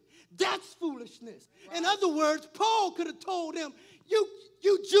worship it? That's foolishness. Right. In other words, Paul could have told them, you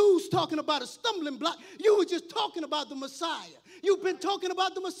Jews talking about a stumbling block, you were just talking about the Messiah. You've been talking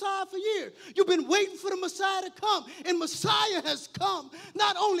about the Messiah for years. You've been waiting for the Messiah to come, and Messiah has come.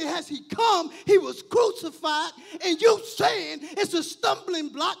 Not only has he come, he was crucified, and you saying it's a stumbling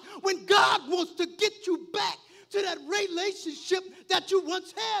block when God wants to get you back to that relationship that you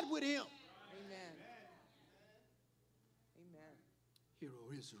once had with him. Amen. Amen. Hear,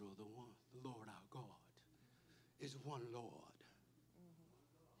 O Israel, the Lord our God is one Lord.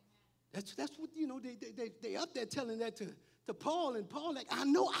 That's what, they up there telling that to Paul, and Paul like, I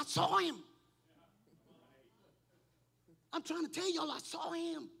know, I saw him. I'm trying to tell y'all I saw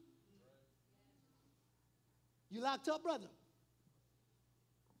him. You locked up, brother?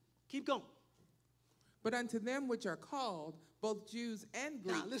 Keep going. But unto them which are called, both Jews and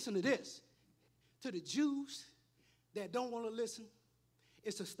Greeks. Now listen to this. To the Jews that don't want to listen,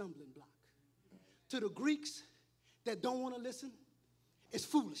 it's a stumbling block. To the Greeks that don't want to listen, it's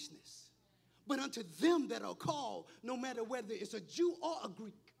foolishness. But unto them that are called, no matter whether it's a Jew or a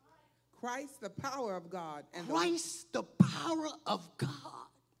Greek, Christ, the power of God. And Christ, the power of God.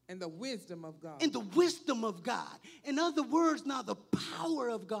 And the wisdom of God. And the wisdom of God. In other words, now the power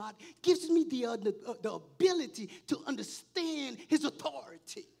of God gives me the ability to understand his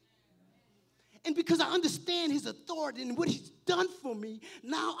authority. And because I understand his authority and what he's done for me,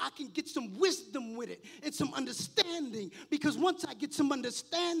 now I can get some wisdom with it and some understanding. Because once I get some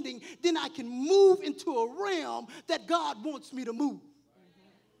understanding, then I can move into a realm that God wants me to move.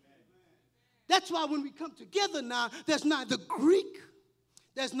 That's why when we come together now, there's neither Greek,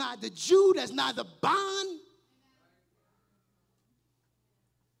 there's neither Jew, there's neither bond.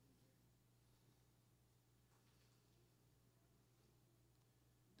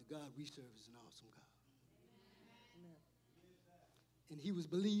 The God we serve is an awesome God. And he was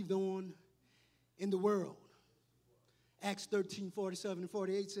believed on in the world. Acts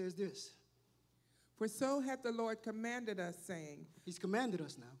 13:47-48 says this. For so hath the Lord commanded us, saying, He's commanded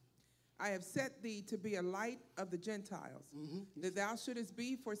us now. I have set thee to be a light of the Gentiles, that thou shouldest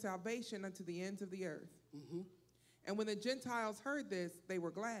be for salvation unto the ends of the earth. And when the Gentiles heard this, they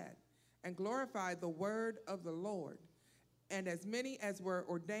were glad, and glorified the word of the Lord. And as many as were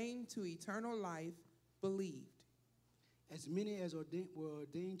ordained to eternal life believed. As many as were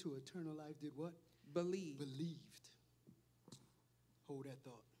ordained to eternal life did what? Believed. Believed. Hold that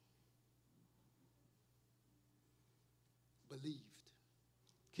thought. Believed.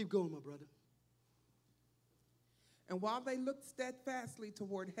 Keep going, my brother. And while they looked steadfastly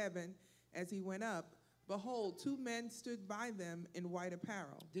toward heaven as he went up, behold, two men stood by them in white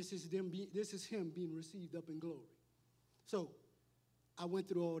apparel. This is him being received up in glory. So, I went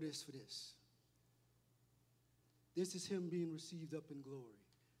through all this for this. This is him being received up in glory.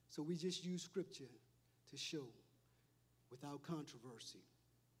 So we just use scripture to show, without controversy,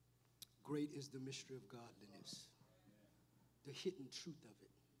 great is the mystery of godliness, the hidden truth of it.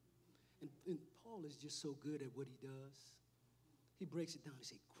 And Paul is just so good at what he does. He breaks it down. He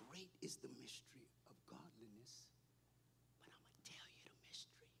says, great is the mystery of godliness, but I'm going to tell you the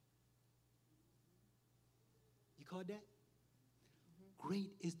mystery. caught that?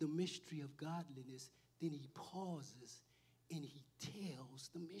 Great is the mystery of godliness. Then he pauses and he tells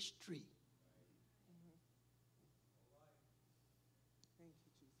the mystery. Thank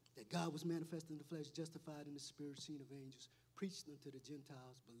you, Jesus. That God was manifested in the flesh, justified in the spirit, seen of angels, preached unto the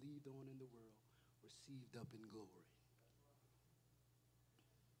Gentiles, believed on in the world, received up in glory.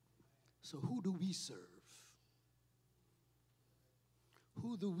 So who do we serve?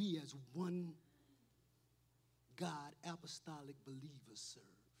 Who do we as one God apostolic believers serve?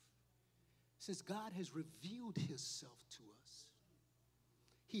 Since God has revealed himself to us,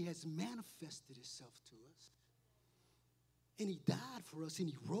 he has manifested himself to us, and he died for us and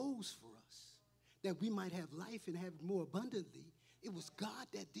he rose for us, that we might have life and have it more abundantly. It was God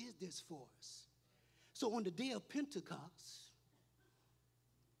that did this for us. So on the day of Pentecost,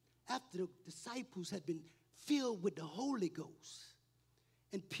 after the disciples had been filled with the Holy Ghost,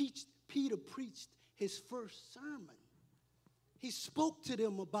 and Peter preached his first sermon, he spoke to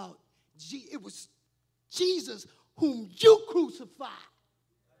them about it was Jesus whom you crucified.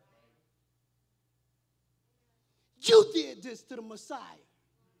 You did this to the Messiah.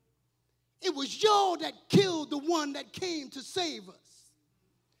 It was y'all that killed the one that came to save us.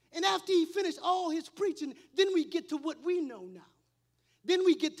 And after he finished all his preaching, then we get to what we know now. Then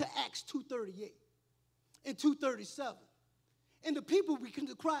we get to Acts 2:38 and 2:37. And the people begin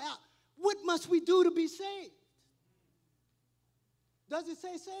to cry out, what must we do to be saved? Does it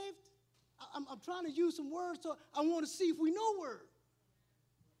say saved? I'm trying to use some words, so I want to see if we know word.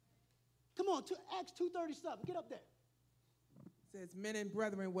 Come on, to Acts 2:37. Get up there. It says, men and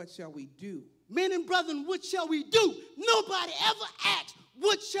brethren, what shall we do? Men and brethren, what shall we do? Nobody ever asked,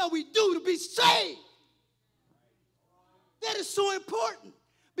 what shall we do to be saved? That is so important,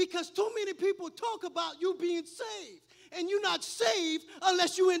 because too many people talk about you being saved, and you're not saved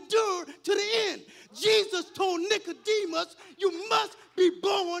unless you endure to the end. Jesus told Nicodemus, you must be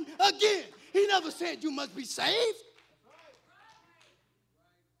born again. He never said you must be saved.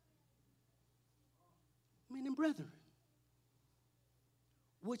 Men and brethren,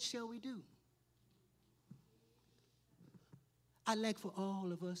 what shall we do? I'd like for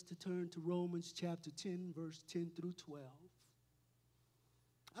all of us to turn to Romans chapter 10, verse 10 through 12.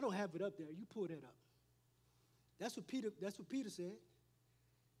 I don't have it up there. You pull that up. That's what Peter said.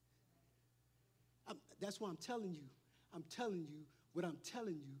 That's why I'm telling you what I'm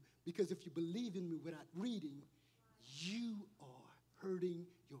telling you, because if you believe in me without reading, you are hurting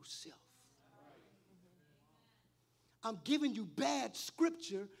yourself. I'm giving you bad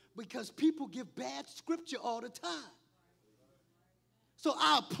scripture because people give bad scripture all the time. So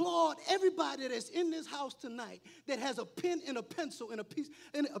I applaud everybody that's in this house tonight that has a pen and a pencil and a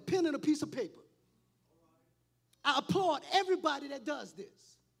pen and a piece of paper. I applaud everybody that does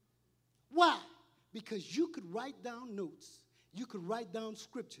this. Why? Because you could write down notes, you could write down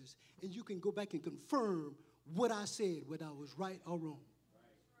scriptures, and you can go back and confirm what I said, whether I was right or wrong.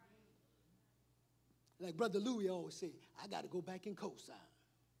 Like Brother Louis always say, I got to go back and co-sign.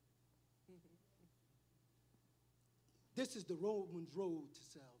 This is the Romans road to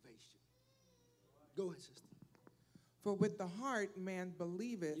salvation. Go ahead, sister. For with the heart man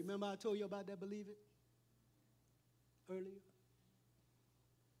believeth. You remember I told you about that believe it earlier?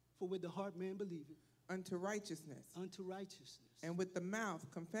 For with the heart man believeth. Unto righteousness. Unto righteousness. And with the mouth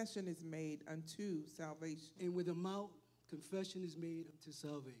confession is made unto salvation. And with the mouth confession is made unto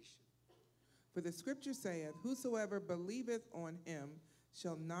salvation. For the scripture saith, whosoever believeth on him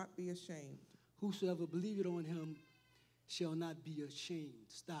shall not be ashamed. Whosoever believeth on him shall not be ashamed.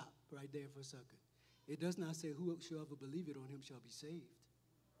 Stop right there for a second. It does not say whosoever believeth on him shall be saved.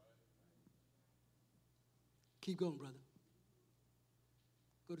 Keep going, brother.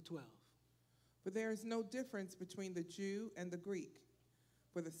 Go to 12. For there is no difference between the Jew and the Greek.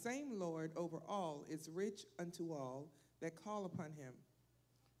 For the same Lord over all is rich unto all that call upon him.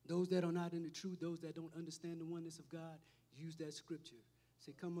 Those that are not in the truth, those that don't understand the oneness of God, use that scripture.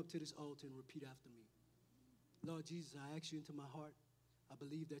 Say, come up to this altar and repeat after me. Lord Jesus, I ask you into my heart. I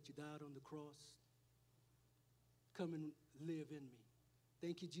believe that you died on the cross. Come and live in me.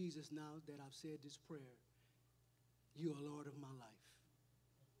 Thank you, Jesus, now that I've said this prayer. You are Lord of my life.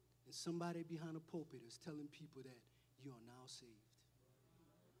 And somebody behind a pulpit is telling people that you are now saved.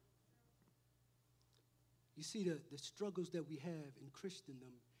 You see, the struggles that we have in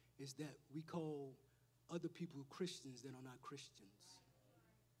Christendom is that we call other people Christians that are not Christians.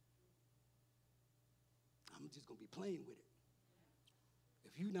 I'm just going to be playing with it.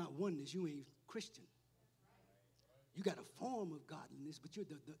 If you're not oneness, you ain't Christian. You got a form of godliness, but you're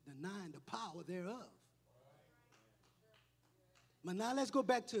the nine, the power thereof. But now let's go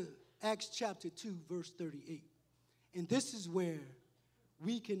back to Acts chapter 2, verse 38. And this is where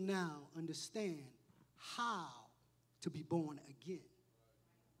we can now understand how to be born again.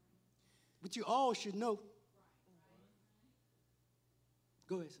 But you all should know.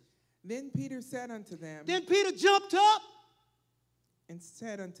 Go ahead, sister. Then Peter said unto them, Then Peter jumped up and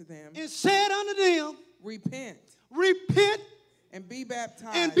said unto them, and said unto them, Repent repent and be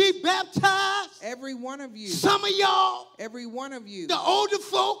baptized, and be baptized. every one of you, Some of y'all, every one of you, the older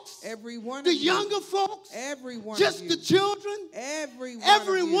folks, every one the of you, younger folks, every one just of you, the children, every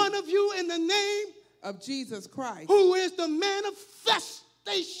one of you in the name of Jesus Christ, who is the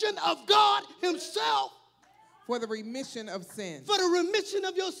manifestation of God himself for the remission of sins, for the remission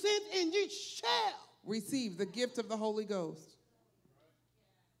of your sins, and ye shall receive the gift of the Holy Ghost.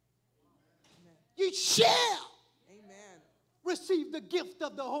 you shall Amen. receive the gift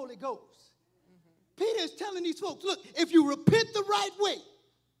of the Holy Ghost. Peter is telling these folks, look, if you repent the right way,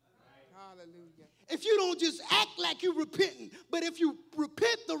 Hallelujah. if you don't just act like you're repenting, but if you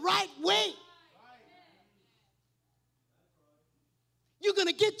repent the right way, you're going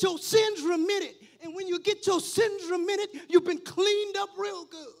to get your sins remitted. And when you get your sins remitted, you've been cleaned up real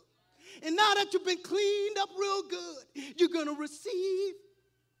good. And now that you've been cleaned up real good, you're going to receive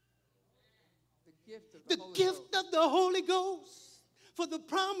the gift of the Holy Ghost. For the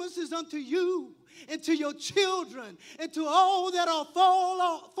promises unto you and to your children and to all that are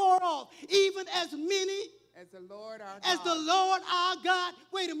far off, even as many as the Lord our God. as the Lord our God.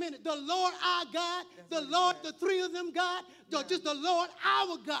 Wait a minute. The Lord our God, That's the what Lord, it says. the three of them God, Yeah. just the Lord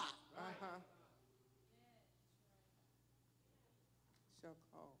our God. Shall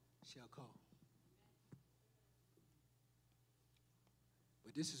call. Shall call.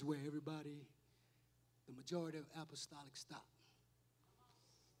 But this is where everybody, the majority of apostolic stop.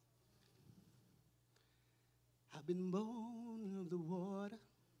 I've been born of the water,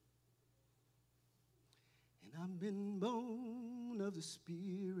 and I've been born of the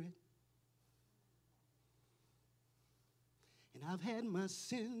Spirit, and I've had my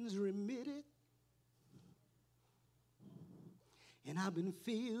sins remitted, and I've been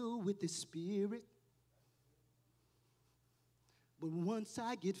filled with the Spirit. But once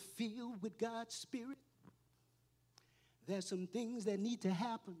I get filled with God's Spirit, there's some things that need to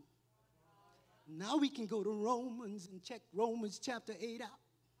happen. Now we can go to Romans and check Romans chapter 8 out.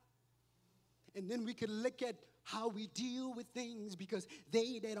 And then we can look at how we deal with things, because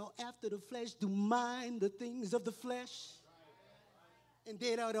they that are after the flesh do mind the things of the flesh. And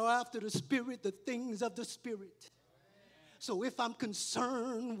they that are after the Spirit, the things of the Spirit. So if I'm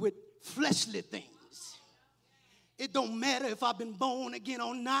concerned with fleshly things, it don't matter if I've been born again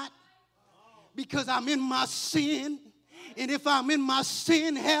or not, because I'm in my sin. And if I'm in my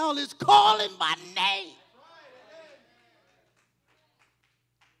sin, hell is calling my name.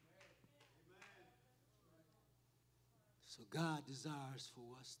 So God desires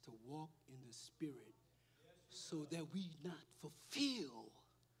for us to walk in the Spirit so that we not fulfill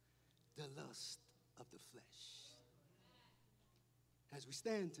the lust of the flesh. As we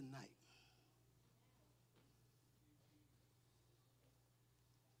stand tonight,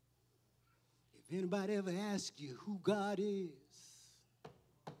 if anybody ever asks you who God is,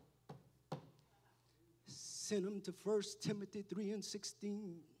 send them to 1 Timothy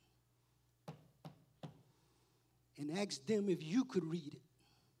 3:16 and ask them if you could read it.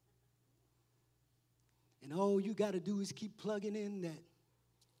 And all you got to do is keep plugging in that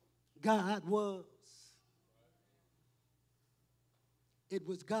God was. It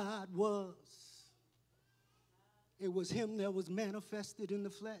was God was. It was him that was manifested in the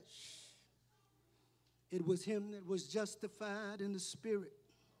flesh. It was him that was justified in the Spirit.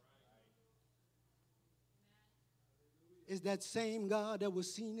 It's that same God that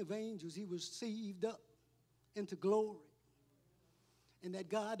was seen of angels. He was received up into glory. And that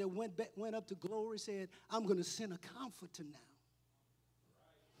God that went up to glory said, I'm going to send a comforter now.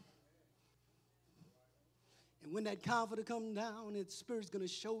 And when that comforter comes down, the Spirit's going to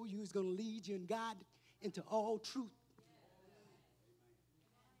show you, he's going to lead you and guide into all truth.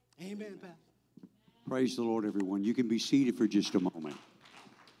 Amen, Pastor. Praise the Lord, everyone. You can be seated for just a moment.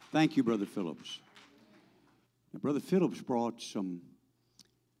 Thank you, Brother Phillips. Now, Brother Phillips brought some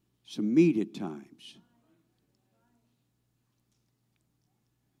meat at times.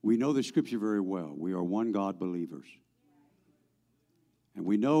 We know the Scripture very well. We are one God believers. And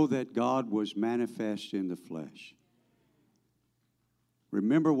we know that God was manifest in the flesh.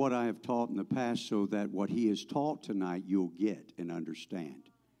 Remember what I have taught in the past so that what he has taught tonight you'll get and understand.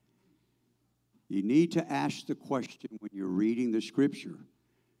 You need to ask the question when you're reading the Scripture,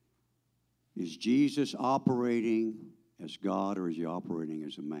 is Jesus operating as God or is he operating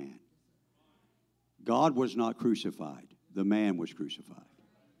as a man? God was not crucified. The man was crucified.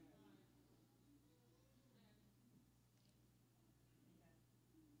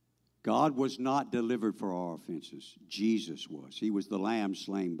 God was not delivered for our offenses. Jesus was. He was the lamb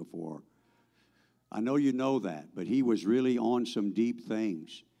slain before. I know you know that, but he was really on some deep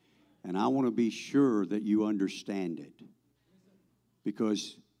things. And I want to be sure that you understand it.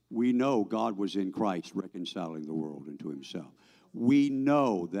 Because we know God was in Christ reconciling the world unto himself. We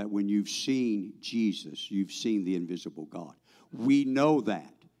know that when you've seen Jesus, you've seen the invisible God. We know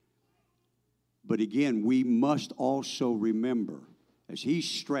that. But again, we must also remember, as he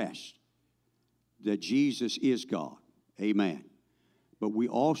stressed, that Jesus is God. Amen. But we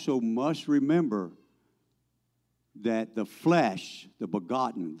also must remember that the flesh, the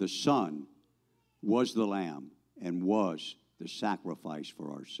begotten, the Son, was the Lamb and was the sacrifice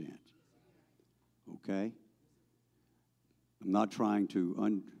for our sins. Okay? I'm not trying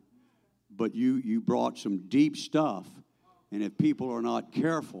to, but you brought some deep stuff, and if people are not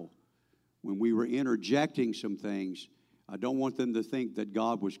careful, when we were interjecting some things, I don't want them to think that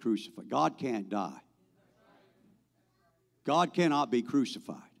God was crucified. God can't die. God cannot be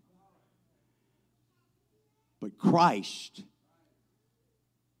crucified. But Christ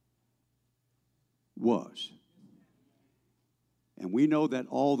was. And we know that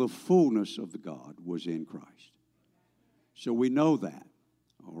all the fullness of the God was in Christ. So we know that.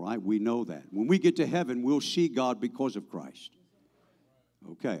 All right, we know that. When we get to heaven, we'll see God because of Christ.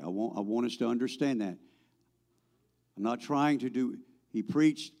 Okay, I want us to understand that. I'm not trying to do, he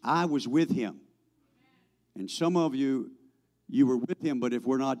preached, I was with him. And some of you were with him, but if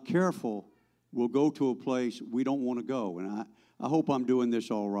we're not careful, we'll go to a place we don't want to go. And I hope I'm doing this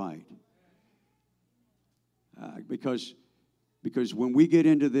all right. Because when we get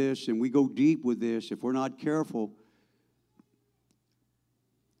into this and we go deep with this, if we're not careful,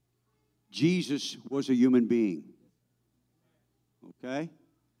 Jesus was a human being. Okay?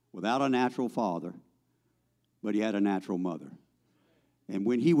 Without a natural father, but he had a natural mother. And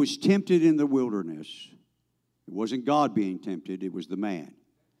when he was tempted in the wilderness, it wasn't God being tempted, it was the man.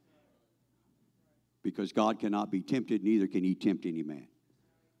 Because God cannot be tempted, neither can he tempt any man.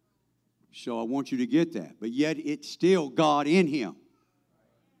 So I want you to get that. But yet it's still God in him.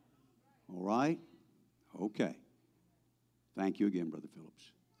 All right? Okay. Thank you again, Brother Phillips.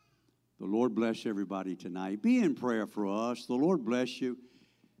 The Lord bless everybody tonight. Be in prayer for us. The Lord bless you.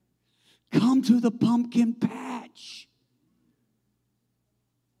 Come to the pumpkin patch.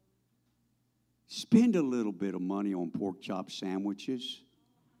 Spend a little bit of money on pork chop sandwiches.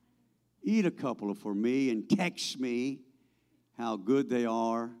 Eat a couple for me and text me how good they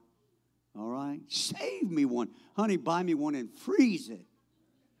are. All right? Save me one. Honey, buy me one and freeze it.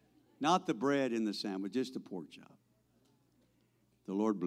 Not the bread in the sandwich, just the pork chop. The Lord bless.